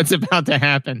know what's about to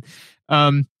happen.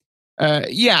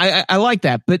 Yeah, I like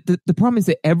that. But the problem is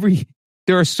that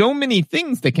there are so many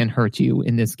things that can hurt you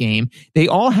in this game. They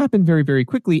all happen very, very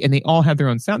quickly, and they all have their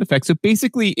own sound effects. So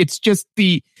basically, it's just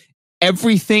the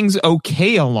everything's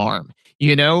okay alarm.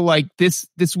 Like this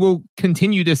will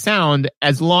continue to sound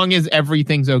as long as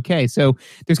everything's okay. So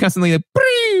there's constantly and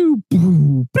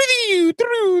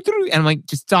I'm like,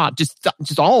 just stop, just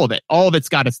all of it. All of it's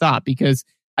got to stop, because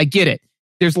I get it.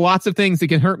 There's lots of things that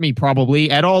can hurt me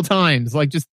probably at all times. Like,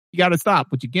 just, you got to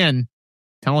stop, which again,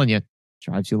 telling you,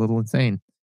 drives you a little insane.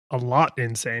 A lot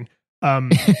insane.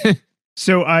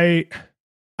 So I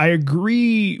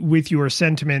agree with your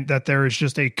sentiment that there is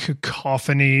just a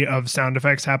cacophony of sound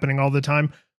effects happening all the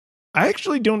time. I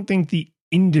actually don't think the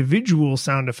individual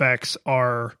sound effects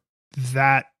are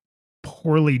that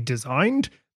poorly designed,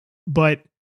 but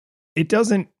it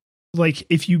doesn't, like,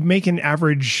 if you make an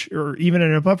average or even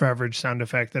an above average sound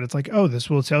effect that it's like, oh, this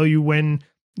will tell you when,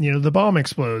 the bomb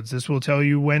explodes. This will tell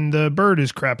you when the bird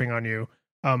is crapping on you.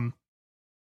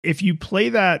 If you play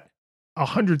that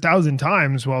 100,000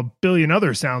 times while a billion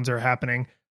other sounds are happening,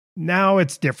 now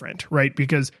it's different, right?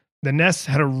 Because the NES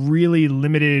had a really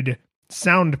limited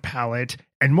sound palette,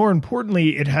 and more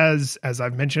importantly, it has, as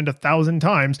I've mentioned 1,000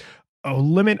 times, a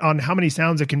limit on how many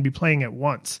sounds it can be playing at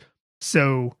once.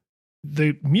 So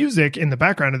the music in the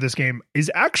background of this game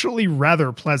is actually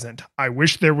rather pleasant. I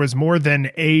wish there was more than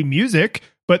a music,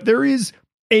 but there is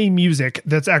a music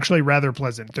that's actually rather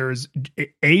pleasant. There's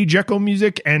a Jekyll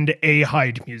music and a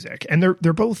Hyde music, and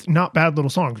they're both not bad little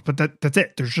songs, but that's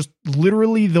it. There's just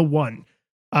literally the one.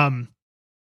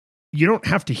 You don't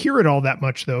have to hear it all that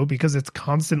much though, because it's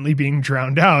constantly being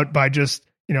drowned out by just,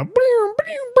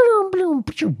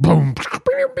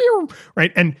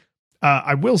 right? And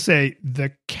I will say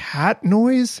the cat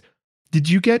noise. Did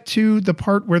you get to the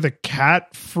part where the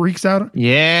cat freaks out?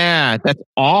 Yeah, that's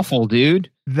awful, dude.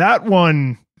 That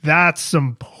one, that's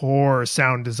some poor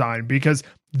sound design, because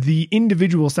the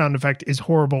individual sound effect is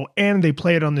horrible and they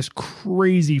play it on this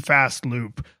crazy fast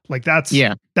loop. Like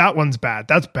that one's bad.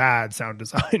 That's bad sound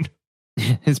design.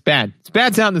 It's bad. It's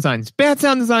bad sound design. It's bad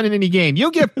sound design in any game.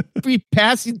 You'll get free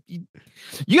pass. You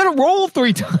got to roll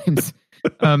 3 times.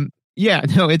 Yeah,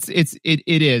 no, it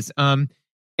is.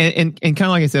 And kind of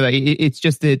like I said, it's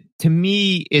just that to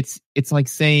me, it's like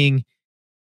saying,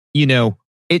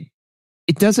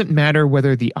 it doesn't matter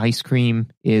whether the ice cream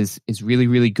is really,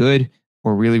 really good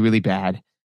or really, really bad,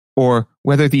 or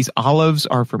whether these olives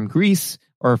are from Greece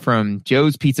or from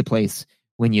Joe's Pizza Place.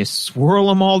 When you swirl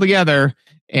them all together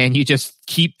and you just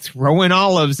keep throwing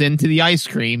olives into the ice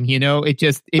cream,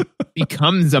 it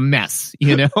becomes a mess,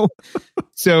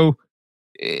 So,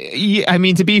 I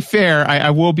mean, to be fair, I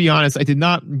will be honest, I did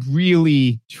not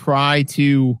really try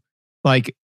to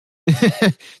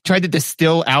try to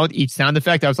distill out each sound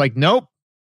effect. I was like, nope,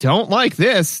 don't like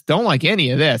this, don't like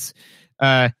any of this.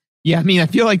 Yeah, I mean, I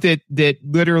feel like that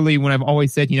literally when I've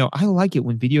always said, I like it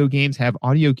when video games have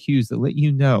audio cues that let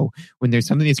you know when there's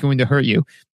something that's going to hurt you.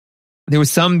 There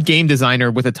was some game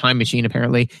designer with a time machine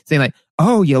apparently saying like,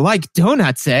 oh, you like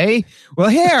donuts, eh? Well,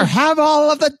 here, have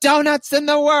all of the donuts in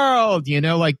the world.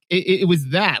 It was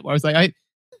that. I was like,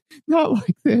 not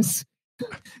like this.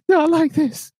 Not like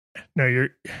this. No, you're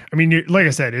like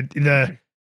I said,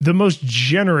 the most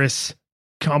generous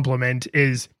compliment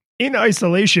is in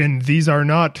isolation, these are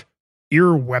not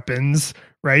ear weapons,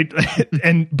 right?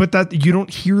 But that you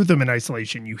don't hear them in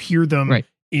isolation. You hear them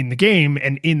in the game,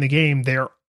 and in the game, they're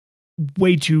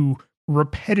way too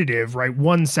repetitive, right?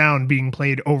 One sound being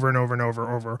played over and over and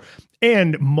over,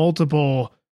 and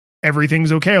multiple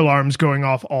everything's okay alarms going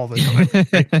off all the time.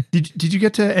 Right? Did you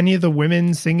get to any of the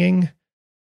women singing?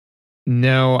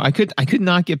 No, I could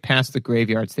not get past the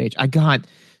graveyard stage. I got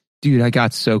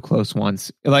so close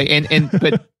once. But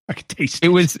I could taste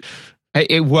it.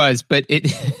 It was, but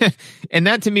it, and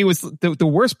that to me was the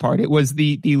worst part. It was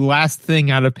the last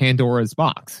thing out of Pandora's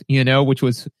box, which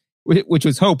was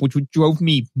Hope, which drove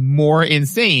me more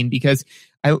insane because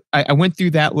I went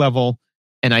through that level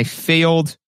and I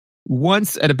failed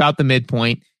once at about the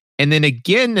midpoint, and then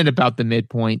again at about the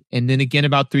midpoint, and then again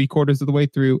about 3/4 of the way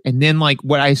through, and then like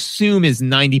what I assume is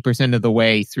 90% of the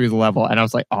way through the level, and I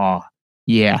was like, oh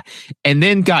yeah, and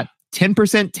then got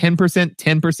 10%, 10%,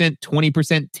 10%,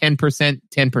 20%, 10%,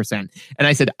 10%. And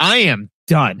I said, I am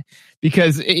done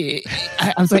because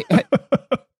I was like,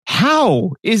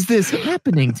 how is this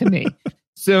happening to me?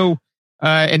 So,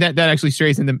 and that actually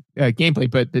strays in the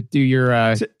gameplay, but do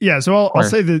your... So I'll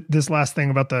say this last thing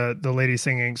about the lady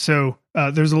singing. So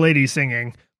there's a lady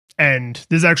singing, and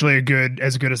this is actually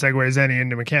as good a segue as any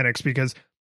into mechanics because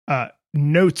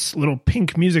little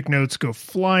pink music notes go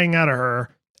flying out of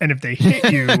her. And if they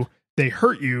hit you, they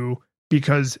hurt you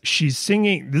because she's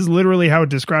singing. This is literally how it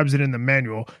describes it in the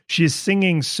manual. She is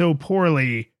singing so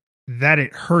poorly that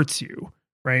it hurts you,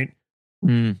 right?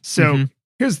 So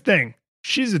here's the thing.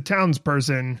 She's a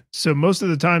townsperson. So most of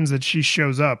the times that she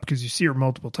shows up, because you see her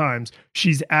multiple times,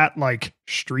 she's at like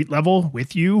street level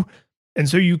with you. And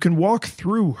so you can walk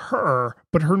through her,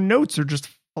 but her notes are just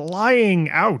flying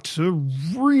out. So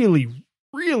really,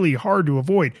 really hard to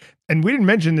avoid. And we didn't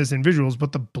mention this in visuals,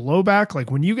 but the blowback,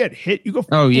 like when you get hit, you go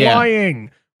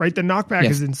flying, right? The knockback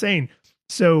is insane.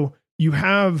 So you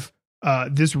have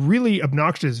this really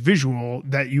obnoxious visual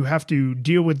that you have to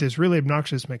deal with this really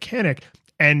obnoxious mechanic.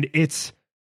 And it's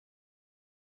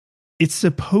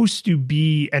supposed to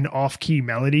be an off-key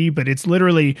melody, but it's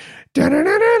literally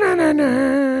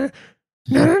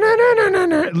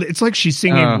it's like she's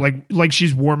singing like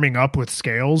she's warming up with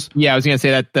scales. Yeah, I was gonna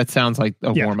say that sounds like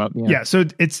a warm up. Yeah, so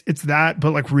it's that, but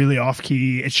like really off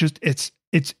key. It's just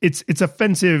it's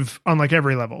offensive on like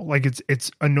every level. Like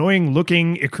it's annoying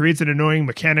looking. It creates an annoying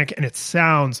mechanic, and it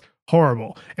sounds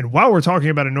horrible. And while we're talking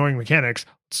about annoying mechanics,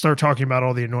 let's start talking about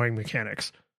all the annoying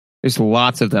mechanics. There's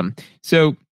lots of them.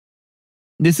 So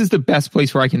this is the best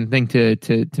place where I can think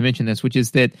to mention this, which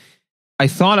is that I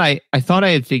thought I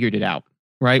had figured it out.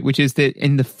 Right, which is that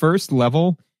in the first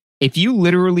level, if you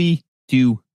literally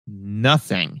do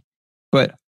nothing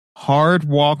but hard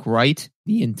walk right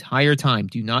the entire time,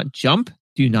 do not jump,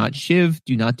 do not shiv,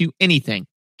 do not do anything,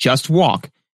 just walk,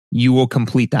 you will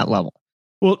complete that level.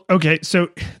 Well, okay, so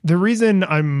the reason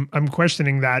I'm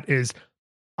questioning that is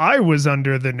I was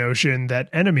under the notion that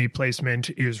enemy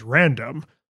placement is random.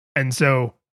 And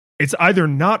so it's either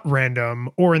not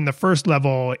random or in the first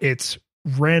level it's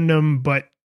random but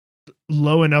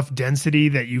low enough density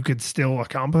that you could still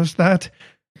accomplish that.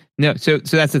 No, so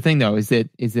that's the thing though, is that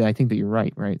I think that you're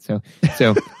right. So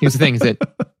here's the thing is that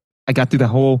I got through the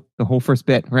whole first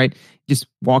bit, right? Just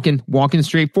walking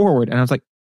straight forward. And I was like,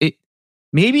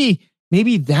 maybe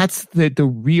that's the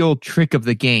real trick of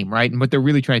the game, right? And what they're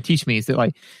really trying to teach me is that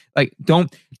like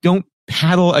don't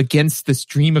paddle against the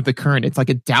stream of the current. It's like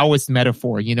a Taoist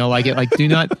metaphor, do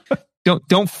not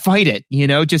don't fight it,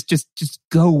 just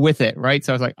go with it, right?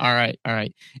 So I was like, all right.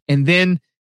 And then,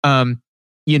 I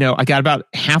got about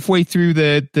halfway through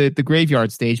the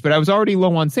graveyard stage, but I was already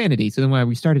low on sanity. So then when I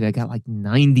restarted, I got like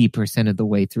 90% of the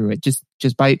way through it, just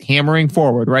by hammering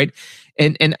forward, right?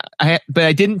 But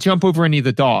I didn't jump over any of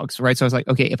the dogs, right? So I was like,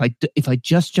 okay, if I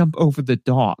just jump over the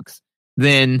dogs,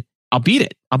 then I'll beat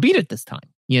it. I'll beat it this time,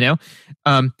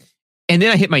 And then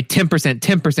I hit my 10%,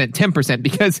 10%, 10%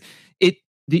 because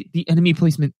the enemy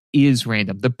placement is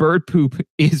random. The bird poop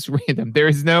is random. There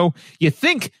is no, you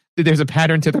think that there's a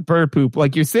pattern to the bird poop.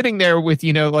 Like you're sitting there with,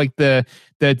 like the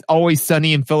Always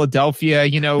Sunny in Philadelphia,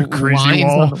 crazy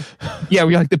wall. Yeah,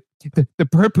 we're like the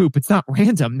bird poop. It's not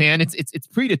random, man. It's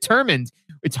predetermined.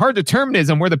 It's hard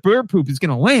determinism where the bird poop is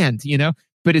going to land,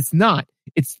 but it's not.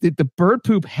 It's the bird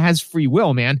poop has free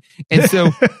will, man. And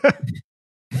so,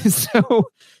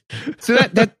 so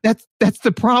that's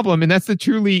the problem. And that's the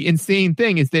truly insane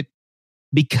thing is that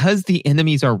because the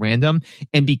enemies are random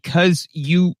and because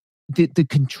the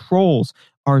controls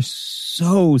are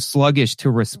so sluggish to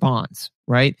response,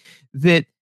 right? That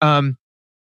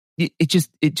it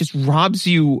just robs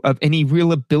you of any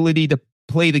real ability to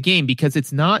play the game because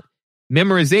it's not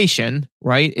memorization,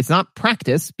 right? It's not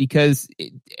practice because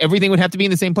everything would have to be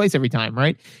in the same place every time,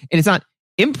 right? And it's not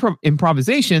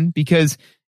improvisation because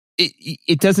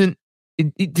it doesn't.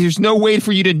 There's no way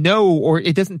for you to know, or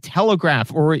it doesn't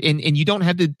telegraph, and you don't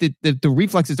have the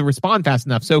reflexes to respond fast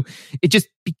enough. So it just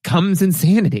becomes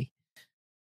insanity.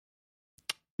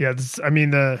 Yeah,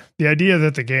 the idea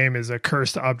that the game is a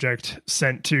cursed object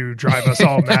sent to drive us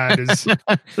all mad is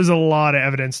there's a lot of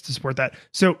evidence to support that.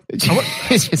 So it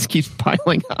just keeps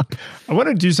piling up. I want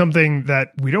to do something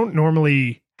that we don't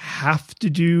normally have to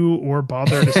do or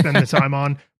bother to spend the time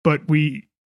on, but we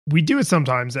do it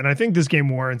sometimes, and I think this game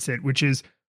warrants it, which is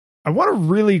I want to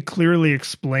really clearly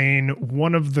explain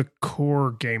one of the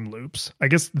core game loops. I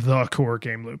guess the core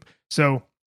game loop. So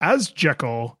as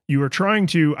Jekyll, you are trying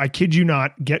to, I kid you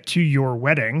not, get to your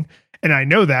wedding. And I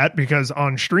know that because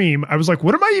on stream, I was like,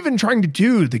 what am I even trying to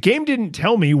do? The game didn't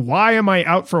tell me. Why am I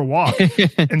out for a walk?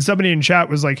 And somebody in chat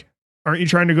was like, aren't you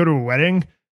trying to go to a wedding?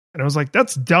 And I was like,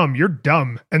 that's dumb. You're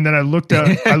dumb. And then I looked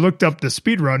up the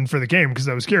speed run for the game because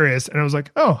I was curious. And I was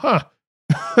like, oh, huh.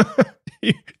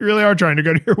 You really are trying to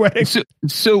go to your wedding.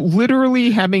 So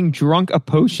literally having drunk a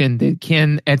potion that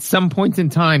can, at some points in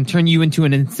time, turn you into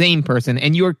an insane person.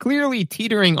 And you are clearly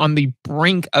teetering on the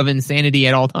brink of insanity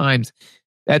at all times.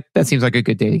 That seems like a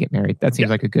good day to get married. That seems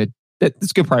like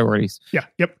that's good priorities. Yeah.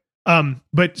 Yep.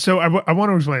 But so I want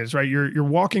to explain this, right? You're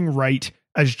walking right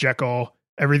as Jekyll.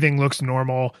 Everything looks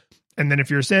normal. And then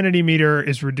if your sanity meter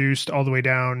is reduced all the way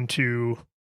down to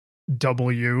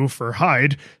W for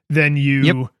Hyde, then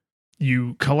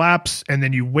you collapse and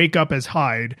then you wake up as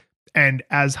Hyde. And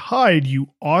as Hyde, you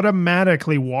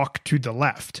automatically walk to the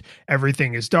left.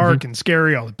 Everything is dark and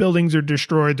scary. All the buildings are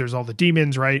destroyed. There's all the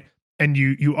demons, right? And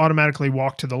you automatically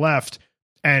walk to the left.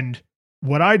 And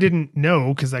what I didn't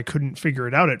know, because I couldn't figure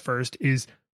it out at first, is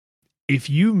if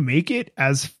you make it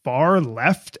as far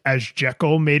left as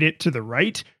Jekyll made it to the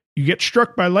right, you get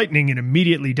struck by lightning and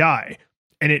immediately die.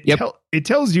 And it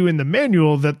tells you in the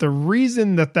manual that the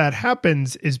reason that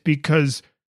happens is because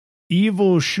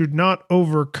evil should not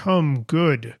overcome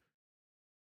good.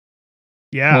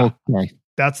 Yeah, okay.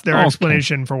 That's their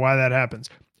explanation for why that happens.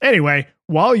 Anyway,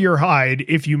 while you're Hyde,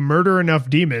 if you murder enough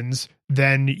demons,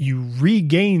 then you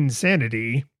regain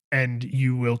sanity and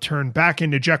you will turn back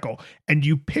into Jekyll. And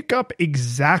you pick up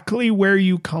exactly where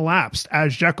you collapsed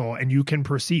as Jekyll and you can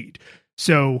proceed.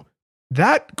 So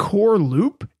that core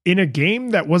loop in a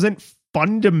game that wasn't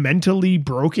fundamentally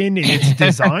broken in its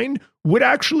design would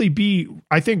actually be,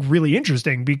 I think, really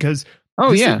interesting because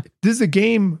this is a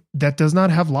game that does not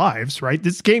have lives, right?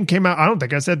 This game came out, I don't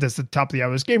think I said this at the top of the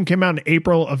hour. This game came out in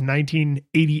April of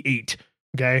 1988.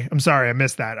 Okay. I'm sorry, I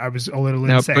missed that. I was a little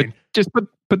insane. But just put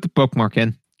the bookmark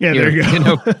in. Yeah, there you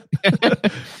go.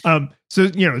 So,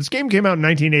 this game came out in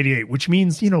 1988, which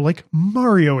means, like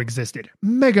Mario existed,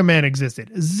 Mega Man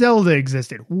existed, Zelda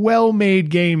existed, well-made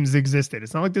games existed.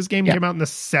 It's not like this game came out in the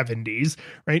 70s,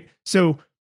 right? So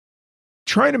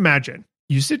try and imagine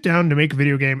you sit down to make a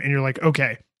video game and you're like,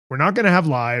 okay, we're not going to have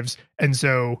lives. And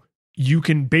so you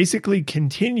can basically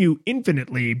continue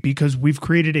infinitely because we've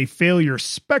created a failure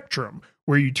spectrum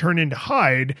where you turn into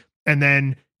Hyde and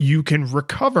then you can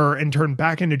recover and turn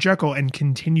back into Jekyll and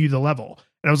continue the level.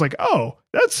 And I was like, oh,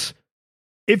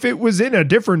 if it was in a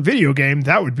different video game,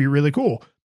 that would be really cool.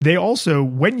 They also,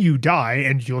 when you die,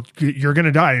 and you're going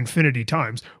to die infinity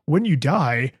times, when you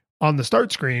die on the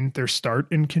start screen, there's start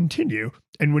and continue.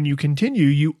 And when you continue,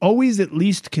 you always at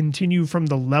least continue from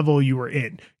the level you were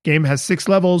in. Game has 6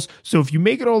 levels. So if you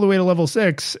make it all the way to level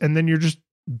 6 and then you're just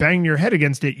bang your head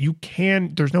against it,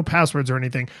 there's no passwords or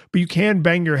anything, but you can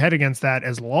bang your head against that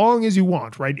as long as you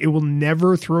want, right? It will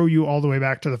never throw you all the way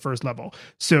back to the first level.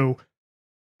 So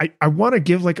I want to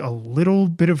give like a little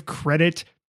bit of credit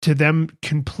to them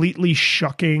completely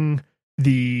shucking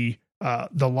the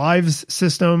lives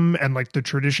system and like the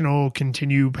traditional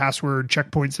continue password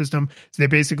checkpoint system. So they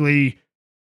basically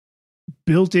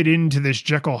built it into this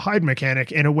Jekyll Hyde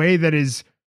mechanic in a way that is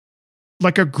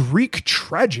like a Greek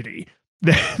tragedy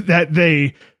that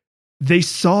they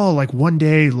saw like one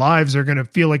day lives are going to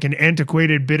feel like an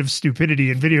antiquated bit of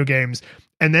stupidity in video games,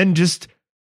 and then just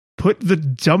put the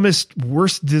dumbest,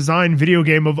 worst design video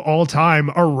game of all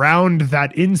time around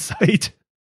that insight.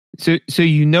 So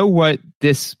you know what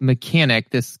this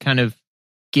mechanic, this kind of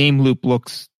game loop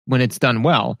looks when it's done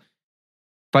well.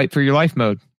 Fight for your life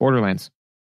mode, Borderlands.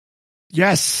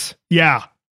 Yes. Yeah.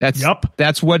 That's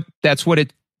what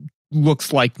it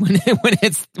looks like when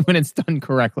it's done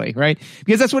correctly, right?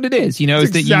 Because that's what it is, you know.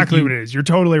 That's exactly what it is. You're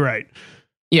totally right.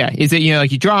 Yeah, is it, you know,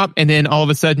 like you drop and then all of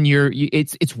a sudden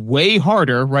it's way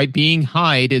harder, right? Being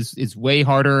Hyde is way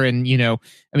harder, and you know,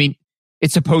 I mean,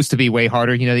 it's supposed to be way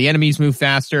harder. You know, the enemies move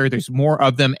faster. There's more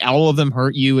of them. All of them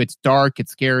hurt you. It's dark.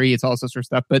 It's scary. It's all sorts of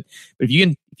stuff. But if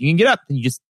you can get up, then you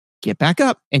just get back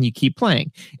up and you keep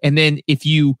playing. And then if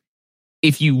you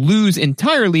lose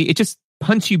entirely, it just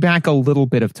punch you back a little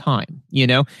bit of time, you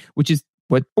know, which is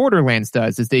what Borderlands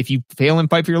does, is that if you fail in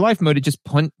Fight for Your Life mode, it just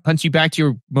punch you back to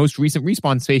your most recent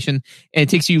respawn station, and it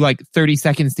takes you like 30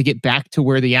 seconds to get back to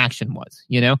where the action was,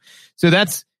 you know? So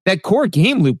that core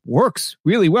game loop works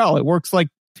really well. It works like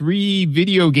 3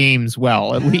 video games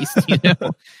well, at least, you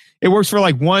know? It works for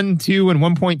like 1, 2, and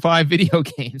 1.5 video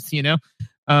games, you know?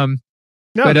 No,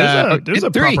 but, there's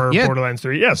a proper Borderlands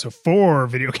 3. Yeah, so 4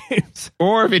 video games.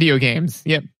 4 video games.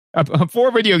 Yep.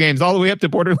 4 video games all the way up to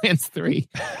Borderlands 3.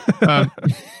 But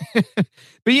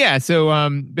yeah, so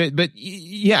but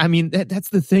yeah, I mean that's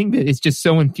the thing that is just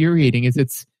so infuriating is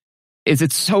it's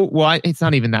so, well, it's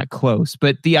not even that close,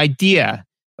 but the idea,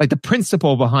 like the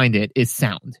principle behind it is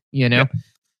sound, you know?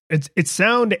 Yeah. It's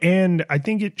sound, and I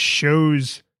think it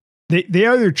shows they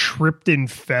either tripped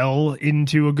and fell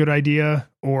into a good idea,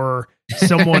 or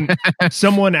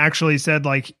someone actually said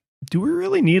like, do we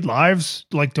really need lives?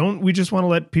 Like, don't we just want to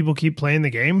let people keep playing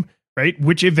the game? Right.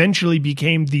 Which eventually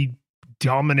became the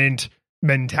dominant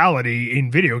mentality in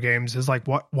video games, is like,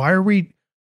 why do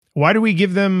we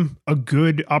give them a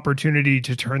good opportunity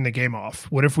to turn the game off?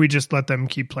 What if we just let them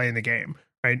keep playing the game?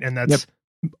 Right. And that's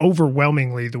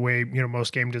overwhelmingly the way, you know,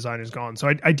 most game design has gone.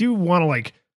 So I do want to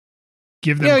like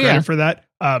give them credit for that.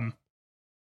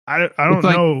 I don't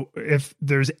know if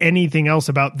there's anything else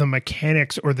about the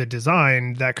mechanics or the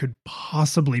design that could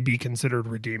possibly be considered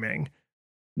redeeming.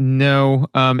 No.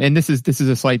 And this is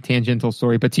a slight tangential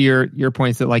story, but to your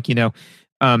points that, like, you know,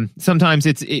 sometimes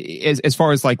it's as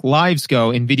far as like lives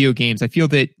go in video games, I feel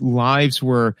that lives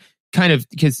were kind of,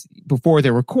 because before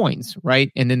there were coins,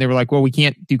 right? And then they were like, well, we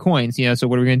can't do coins, you know, so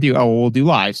what are we going to do? Oh, we'll do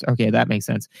lives. Okay, that makes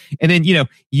sense. And then, you know,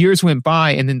 years went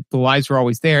by and then the lives were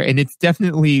always there. And it's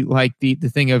definitely like the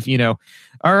thing of, you know,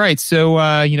 all right,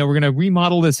 so, you know, we're going to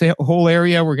remodel this whole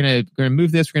area. We're going to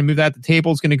move this, we're going to move that. The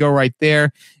table's going to go right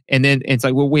there. And then it's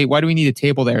like, well, wait, why do we need a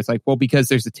table there? It's like, well, because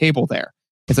there's a table there.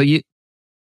 It's like,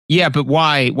 yeah, but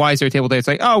why? Why is there a table there? It's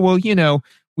like, oh, well, you know,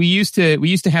 we used to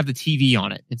have the TV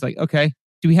on it. It's like, okay.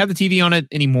 Do we have the TV on it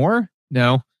anymore?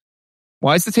 No.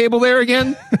 Why is the table there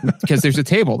again? Because there's a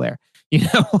table there. You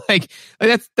know, like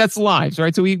that's lives,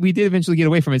 right? So we did eventually get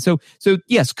away from it. So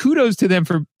yes, kudos to them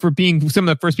for being some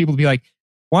of the first people to be like,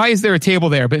 why is there a table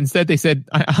there? But instead they said,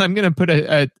 I'm going to put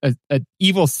a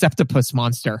evil septopus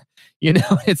monster. You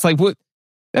know, it's like, what?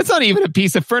 That's not even a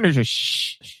piece of furniture.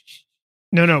 Shh.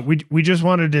 No, we just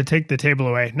wanted to take the table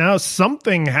away. Now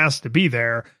something has to be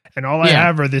there. And all I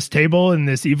have are this table and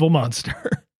this evil monster.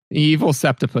 Evil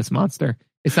septopus monster.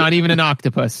 It's not even an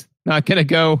octopus. Not going to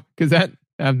go, because that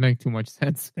would make too much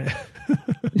sense.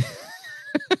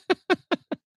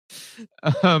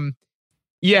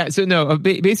 Yeah, so no,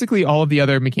 basically all of the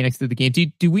other mechanics of the game.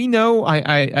 Do we know,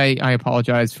 I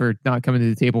apologize for not coming to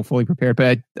the table fully prepared,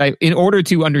 but in order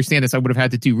to understand this, I would have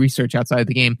had to do research outside of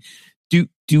the game.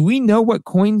 Do we know what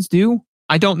coins do?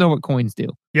 I don't know what coins do.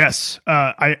 Yes.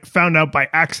 I found out by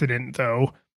accident,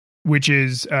 though, which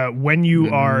is when you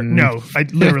are... No,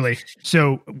 literally.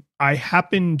 So I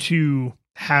happen to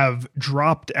have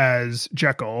dropped as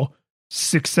Jekyll,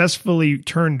 successfully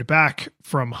turned back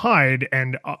from Hyde,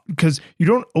 and because you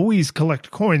don't always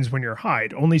collect coins when you're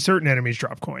Hyde. Only certain enemies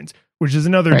drop coins, which is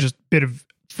another just bit of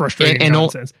frustrating and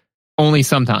nonsense. Only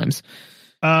sometimes.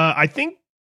 I think...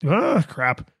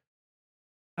 crap.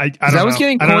 I was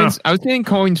getting coins. I was getting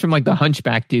coins from like the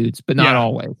hunchback dudes, but not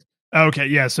always. Okay,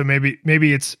 yeah. So maybe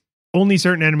it's only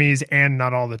certain enemies and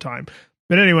not all the time.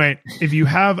 But anyway, if you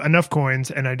have enough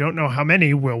coins, and I don't know how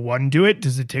many, will one do it?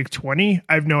 Does it take 20?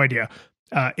 I have no idea.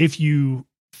 If you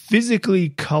physically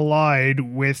collide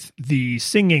with the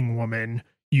singing woman,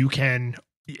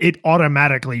 it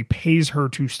automatically pays her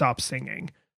to stop singing.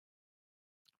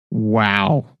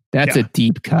 Wow. That's a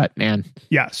deep cut, man.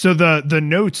 Yeah. So the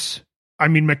notes, I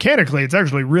mean, mechanically, it's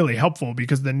actually really helpful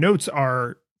because the notes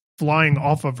are flying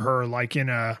off of her like in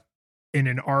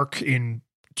an arc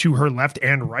to her left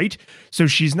and right. So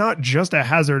she's not just a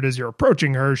hazard as you're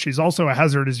approaching her. She's also a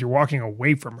hazard as you're walking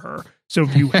away from her. So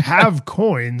if you have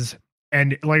coins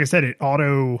and like I said, it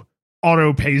auto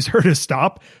pays her to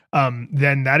stop,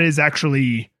 then that is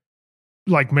actually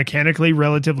like mechanically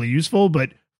relatively useful. But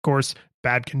of course,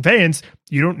 bad conveyance,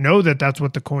 you don't know that that's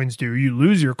what the coins do. You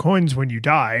lose your coins when you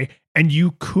die, and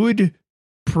you could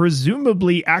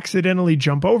presumably accidentally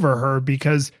jump over her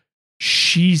because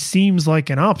she seems like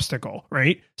an obstacle,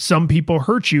 right? Some people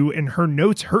hurt you and her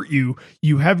notes hurt you.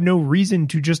 You have no reason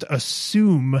to just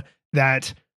assume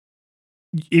that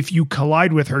if you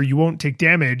collide with her, you won't take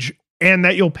damage and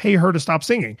that you'll pay her to stop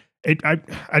singing.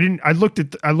 I looked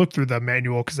through the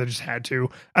manual because I just had to.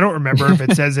 I don't remember if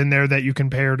it says in there that you can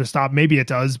pay her to stop. Maybe it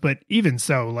does, but even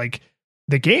so, like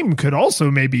the game could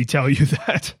also maybe tell you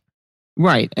that.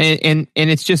 Right. And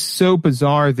it's just so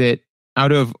bizarre that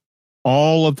out of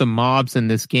all of the mobs in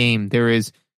this game,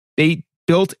 they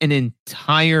built an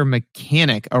entire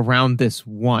mechanic around this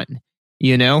one,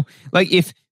 like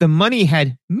if the money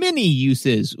had many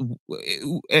uses,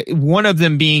 one of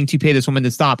them being to pay this woman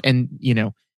to stop. And,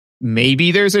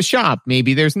 maybe there's a shop,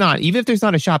 maybe there's not. Even if there's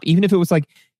not a shop, even if it was like,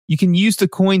 you can use the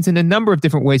coins in a number of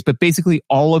different ways, but basically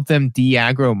all of them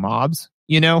de-aggro mobs,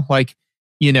 you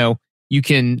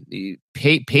can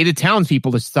pay the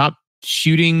townspeople to stop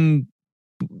shooting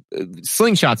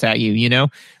slingshots at you,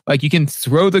 like you can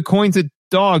throw the coins at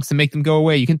dogs to make them go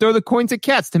away. You can throw the coins at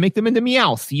cats to make them into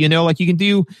Meowth, like you can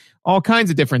do all kinds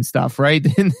of different stuff, right?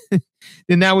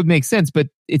 Then that would make sense. But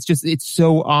it's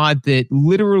so odd that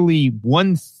literally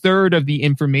 1/3 of the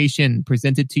information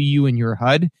presented to you in your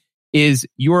HUD is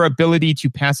your ability to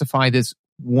pacify this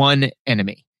one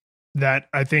enemy. That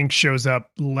I think shows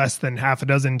up less than half a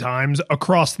dozen times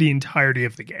across the entirety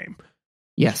of the game.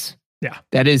 Yes. Yeah.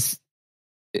 That is,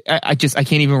 I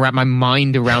can't even wrap my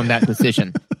mind around that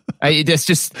decision. That's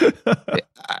just to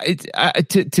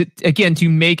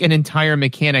make an entire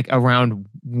mechanic around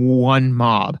one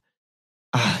mob.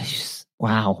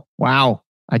 Wow.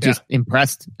 I just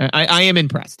impressed. I am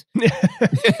impressed.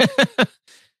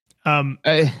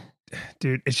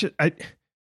 Dude, it's just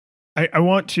I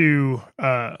want to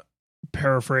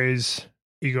paraphrase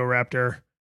Egoraptor,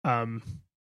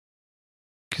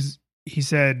 because he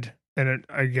said, and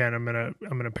again, I'm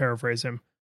gonna paraphrase him.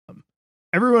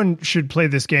 Everyone should play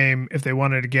this game if they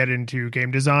wanted to get into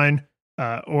game design,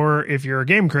 or if you're a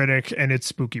game critic and it's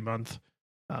spooky month.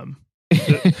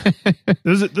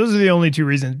 Those are the only two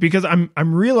reasons, because I'm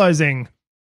realizing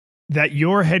that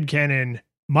your headcanon,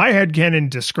 my headcanon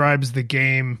describes the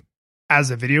game as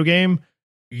a video game.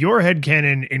 Your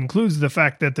headcanon includes the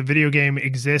fact that the video game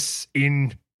exists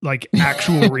in like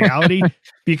actual reality,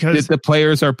 because the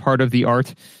players are part of the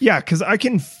art. Yeah, because I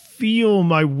can feel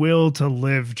my will to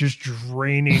live just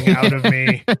draining out of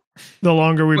me the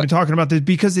longer we've been talking about this,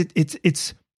 because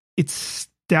it's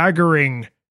staggering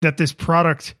that this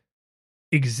product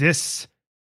exists,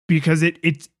 because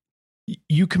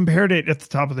you compared it at the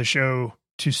top of the show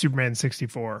to Superman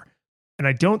 64, and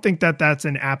I don't think that that's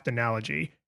an apt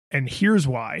analogy, and here's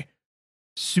why.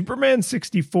 Superman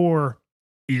 64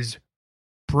 is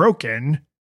broken.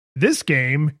 This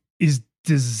game is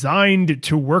designed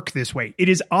to work this way. It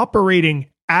is operating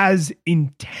as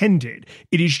intended.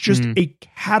 It is just a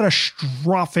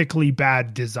catastrophically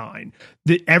bad design.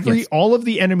 All of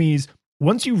the enemies,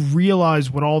 once you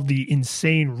realize what all the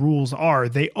insane rules are,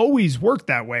 they always work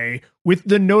that way, with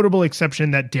the notable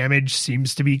exception that damage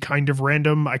seems to be kind of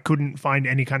random. I couldn't find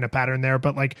any kind of pattern there,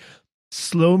 but like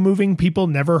slow moving people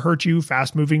never hurt you.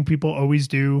 Fast moving people always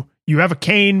do. You have a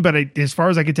cane, but as far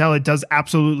as I can tell, it does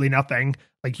absolutely nothing.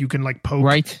 Like you can like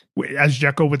poke as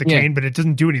Jekyll with a cane, but it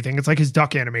doesn't do anything. It's like his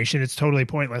duck animation. It's totally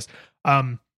pointless.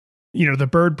 The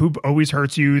bird poop always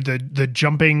hurts you. The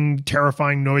jumping,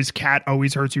 terrifying noise cat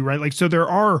always hurts you, right? Like, so there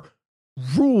are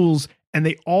rules and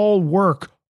they all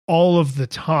work all of the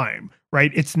time,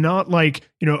 right? It's not like,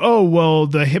 oh, well,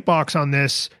 the hitbox on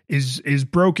this is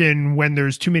broken when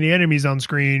there's too many enemies on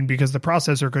screen because the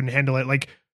processor couldn't handle it. Like,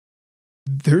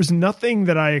 there's nothing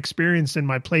that I experienced in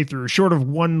my playthrough, short of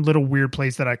one little weird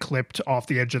place that I clipped off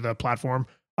the edge of the platform.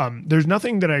 There's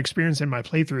nothing that I experienced in my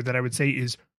playthrough that I would say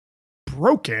is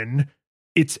broken.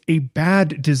 It's a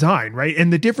bad design, right?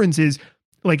 And the difference is,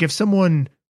 like, if someone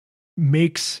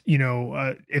makes,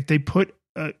 if they put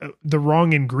the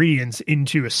wrong ingredients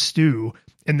into a stew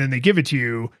and then they give it to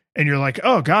you and you're like,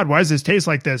 oh God, why does this taste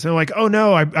like this? And they're like, oh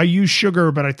no, I used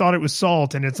sugar, but I thought it was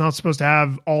salt and it's not supposed to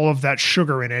have all of that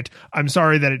sugar in it. I'm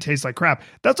sorry that it tastes like crap.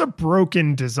 That's a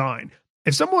broken design.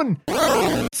 If someone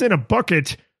puts in a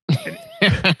bucket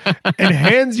and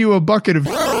hands you a bucket of,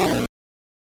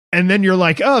 and then you're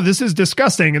like, oh, this is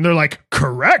disgusting. And they're like,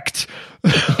 correct.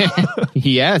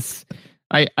 Yes.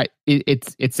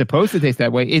 It's supposed to taste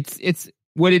that way. It's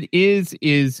what it is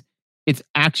it's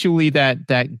actually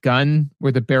that gun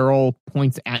where the barrel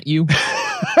points at you,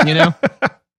 you know?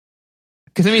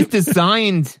 Because I mean, it's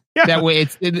designed that way.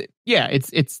 It's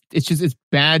just it's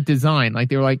bad design. Like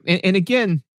they were like, and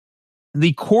again,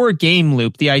 the core game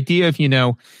loop, the idea of, you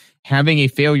know, having a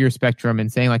failure spectrum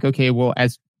and saying like, okay, well,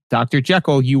 as Dr.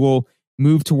 Jekyll, you will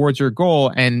move towards your goal,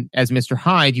 and as Mr.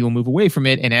 Hyde, you will move away from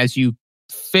it, and as you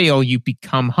fail, you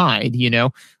become Hyde, you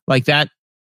know, like that.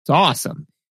 It's awesome,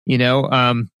 you know.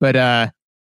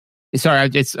 Sorry,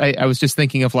 I was just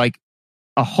thinking of like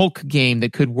a Hulk game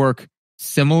that could work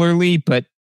similarly, but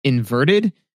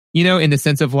inverted, you know, in the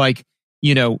sense of like,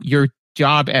 you know, your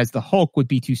job as the Hulk would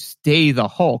be to stay the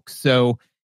Hulk. So,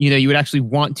 you know, you would actually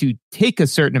want to take a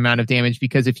certain amount of damage,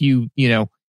 because if you know,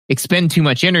 expend too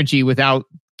much energy without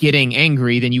getting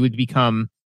angry, then you would become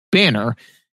Banner,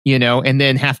 you know, and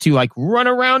then have to like run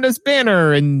around as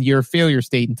Banner in your failure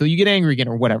state until you get angry again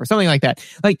or whatever, something like that.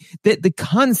 Like the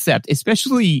concept,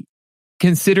 especially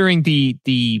considering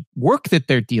the work that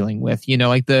they're dealing with, you know,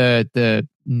 like the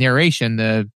narration,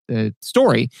 the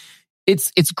story,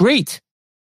 it's great,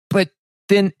 but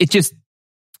then it just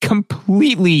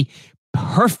completely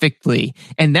perfectly,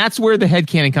 and that's where the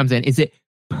headcanon comes in, is it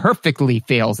perfectly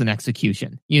fails in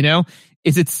execution, you know?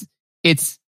 It is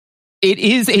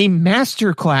a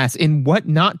masterclass in what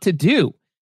not to do,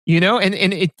 you know? And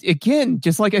it, again,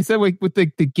 just like I said, with the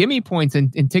gimme points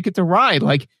and Ticket to Ride,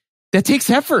 like that takes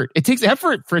effort. It takes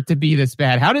effort for it to be this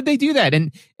bad. How did they do that?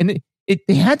 And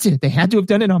they had to have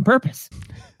done it on purpose.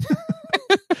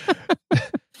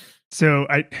 So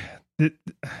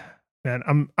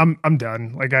man, I'm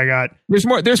done. Like there's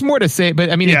more to say, but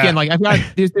I mean, again, like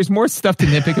there's more stuff to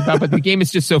nitpick about, but the game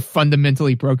is just so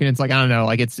fundamentally broken. It's like, I don't know,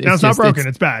 like it's not broken.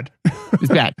 It's bad. It's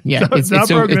bad. Yeah. It's not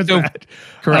broken. It's bad.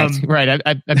 Correct. Right.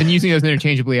 I've been using those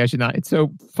interchangeably. I should not. It's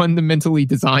so fundamentally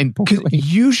designed poorly.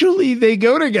 Usually they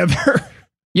go together.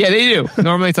 Yeah, they do.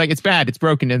 Normally it's like, it's bad. It's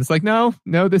broken. And it's like, no,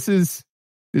 this is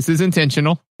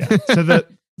intentional. Yeah. So the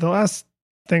last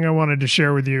thing I wanted to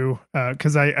share with you,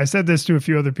 because I said this to a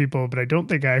few other people, but I don't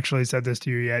think I actually said this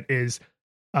to you yet, is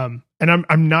and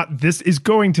I'm not, this is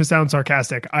going to sound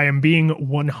sarcastic. I am being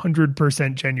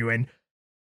 100% genuine.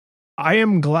 I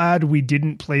am glad we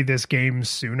didn't play this game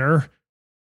sooner,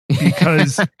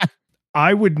 because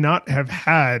I would not have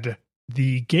had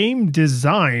the game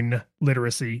design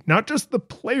literacy, not just the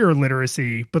player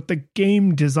literacy, but the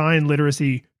game design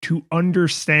literacy to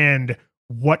understand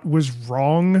what was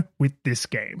wrong with this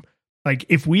game. Like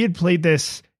if we had played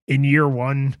this in year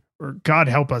one, or God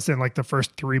help us, in like the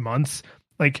first 3 months,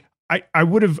 like I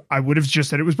would have just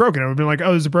said it was broken. I would have been like,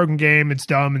 oh, it's a broken game. It's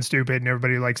dumb and stupid, and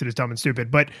everybody likes it. It's dumb and stupid.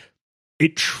 But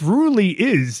it truly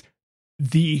is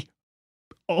the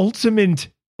ultimate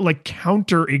like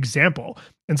counter example.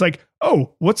 And it's like,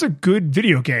 oh, what's a good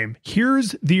video game?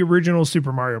 Here's the original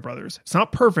Super Mario Brothers. It's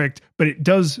not perfect, but it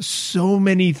does so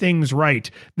many things right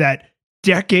that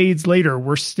decades later,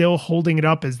 we're still holding it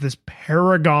up as this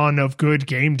paragon of good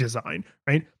game design,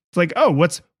 right? It's like, oh,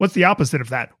 what's the opposite of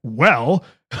that? Well,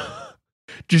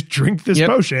 just drink this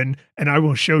potion and I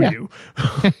will show you.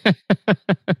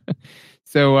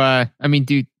 So, I mean,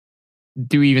 do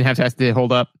we even have to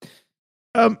hold up?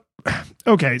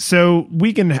 Okay, so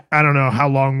we can, I don't know how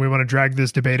long we want to drag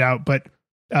this debate out, but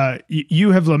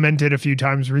you have lamented a few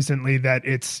times recently that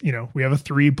it's, you know, we have a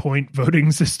 3-point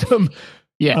voting system.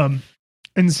 Yeah.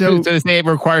 And so to say it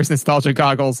requires nostalgia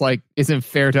goggles, like, isn't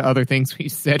fair to other things we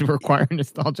said require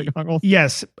nostalgia goggles.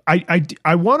 Yes,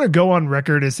 I want to go on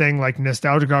record as saying like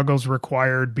nostalgia goggles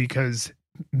required, because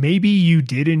maybe you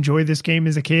did enjoy this game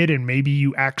as a kid, and maybe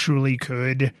you actually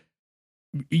could.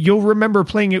 You'll remember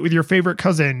playing it with your favorite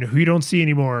cousin who you don't see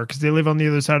anymore because they live on the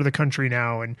other side of the country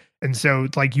now, and so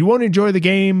like you won't enjoy the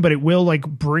game, but it will like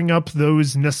bring up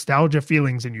those nostalgia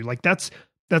feelings in you. Like that's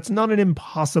not an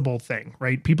impossible thing,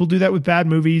 right? People do that with bad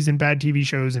movies and bad TV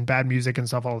shows and bad music and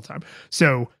stuff all the time.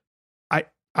 So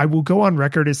I will go on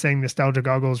record as saying nostalgia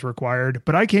goggles required,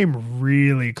 but I came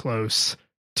really close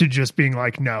to just being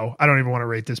like, no, I don't even want to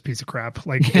rate this piece of crap.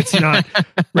 Like it's not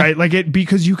right. Like it,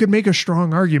 because you could make a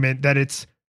strong argument that it's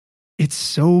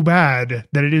so bad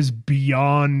that it is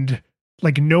beyond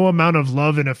like no amount of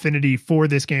love and affinity for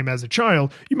this game as a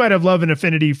child. You might have love and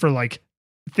affinity for like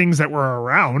things that were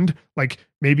around, like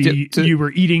Maybe you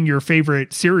were eating your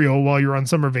favorite cereal while you're on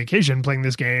summer vacation playing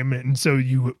this game, and so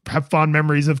you have fond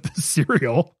memories of the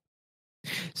cereal.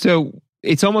 So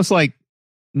it's almost like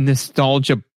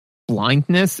nostalgia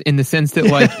blindness in the sense that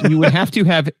like you would have to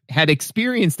have had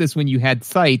experienced this when you had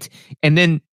sight and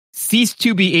then cease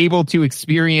to be able to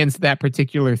experience that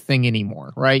particular thing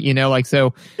anymore, right? You know, like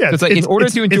so. Yeah, so it's like in order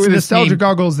to enjoy this nostalgia game,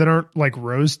 goggles that aren't like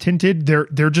rose tinted.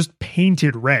 They're just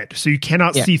painted red, so you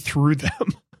cannot see through them.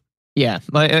 Yeah,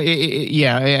 like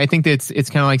I think that it's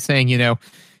kind of like saying, you know,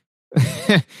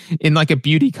 in like a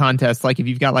beauty contest, like if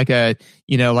you've got like a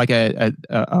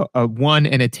 1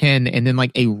 and a 10 and then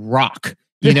like a rock,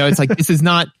 you know, it's like this is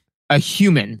not a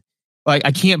human. Like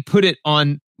I can't put it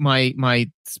on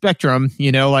my spectrum,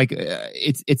 you know, like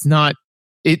it's not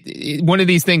one of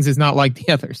these things is not like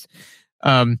the others.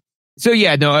 So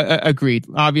yeah, no, agreed.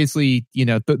 Obviously, you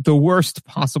know, the worst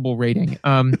possible rating.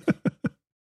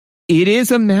 It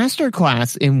is a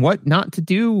masterclass in what not to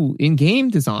do in game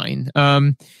design.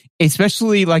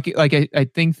 Especially like I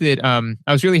think that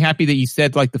I was really happy that you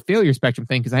said like the failure spectrum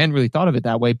thing because I hadn't really thought of it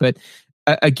that way. But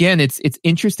again, it's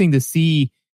interesting to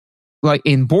see like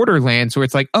in Borderlands where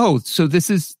it's like, oh, so this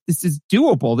is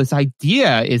doable. This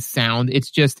idea is sound. It's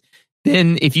just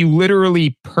then if you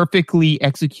literally perfectly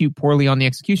execute poorly on the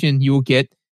execution, you will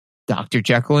get Dr.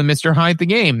 Jekyll and Mr. Hyde the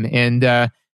game. And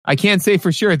I can't say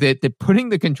for sure that putting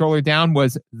the controller down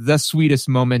was the sweetest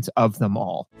moment of them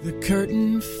all. The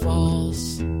curtain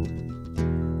falls,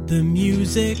 the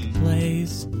music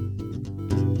plays,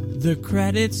 the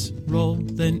credits roll,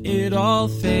 then it all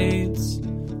fades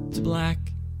to black,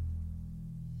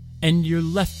 and you're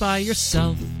left by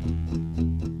yourself.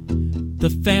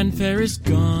 The fanfare is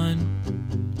gone,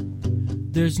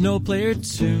 there's no player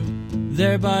 2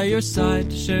 there by your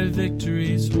side to share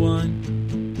victories won.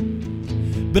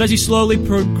 But as you slowly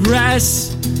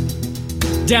progress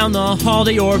down the hall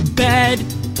to your bed,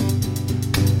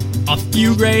 a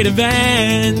few great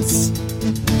events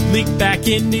leak back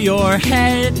into your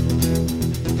head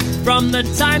from the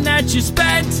time that you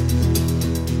spent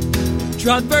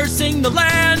traversing the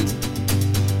land,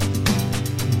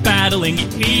 battling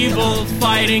evil,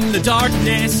 fighting the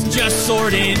darkness, just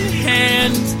sword in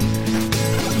hand.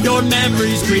 Your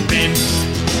memories creeping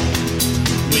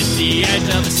with the edge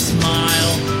of a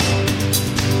smile.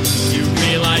 You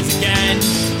realize again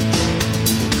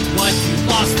what you've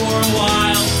lost for a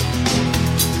while.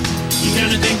 You're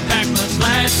gonna think back much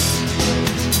less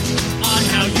on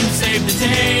how you saved the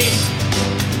day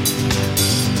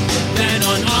than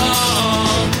on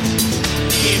all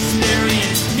the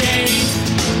experience gained.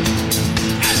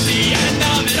 At the end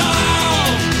of it all,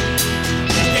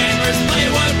 gamers play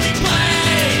what we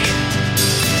play,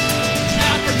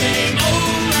 not for game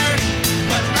over,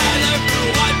 but rather for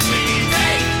what we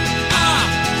take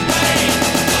away.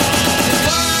 The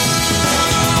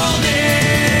world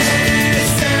is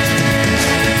sad,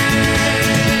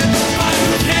 but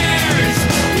who cares?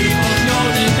 We both know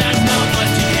that that's not what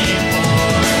you came for.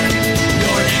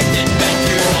 Your next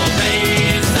adventure already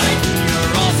in sight.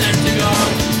 You're all set to go.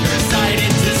 You're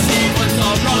excited to see what's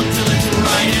all wrong till it's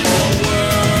right, and the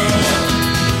world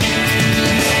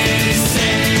is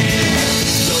saved.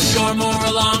 So you're more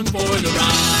along for the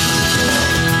ride.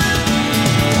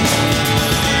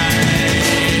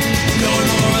 You're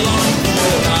more along for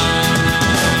the ride.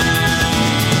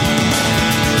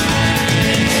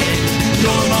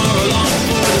 You're more along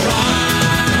for the ride.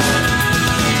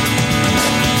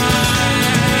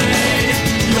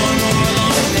 You're more along for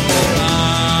the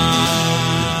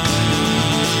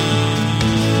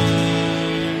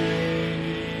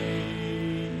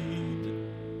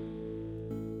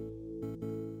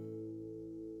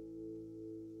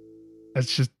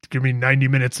That's just give me 90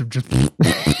 minutes of just.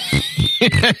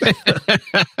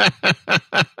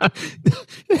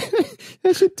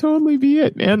 That should totally be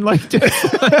it, man. Like,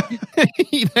 just,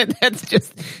 that's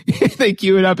just they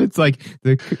cue it up. It's like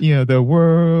the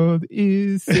world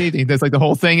is saving. That's like the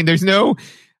whole thing, and there's no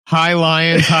Hi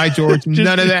Lions, Hi George,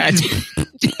 none of that.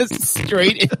 Just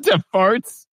straight into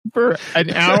farts for an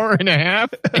hour and a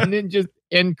half, and then just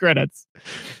end credits.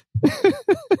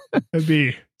 That'd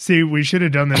be. See, we should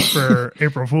have done this for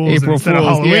April Fools instead of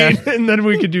Halloween, yeah. And then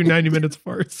we could do 90 minutes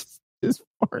farts. Just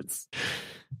farts.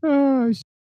 Oh,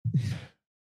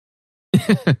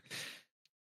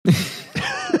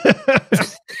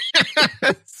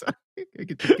 sorry, I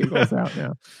get the giggles out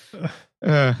now.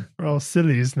 We're all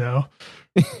sillies now.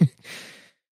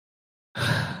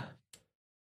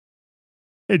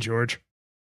 Hey, George.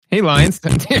 Hey, Lions.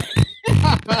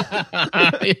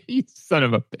 You son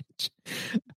of a bitch.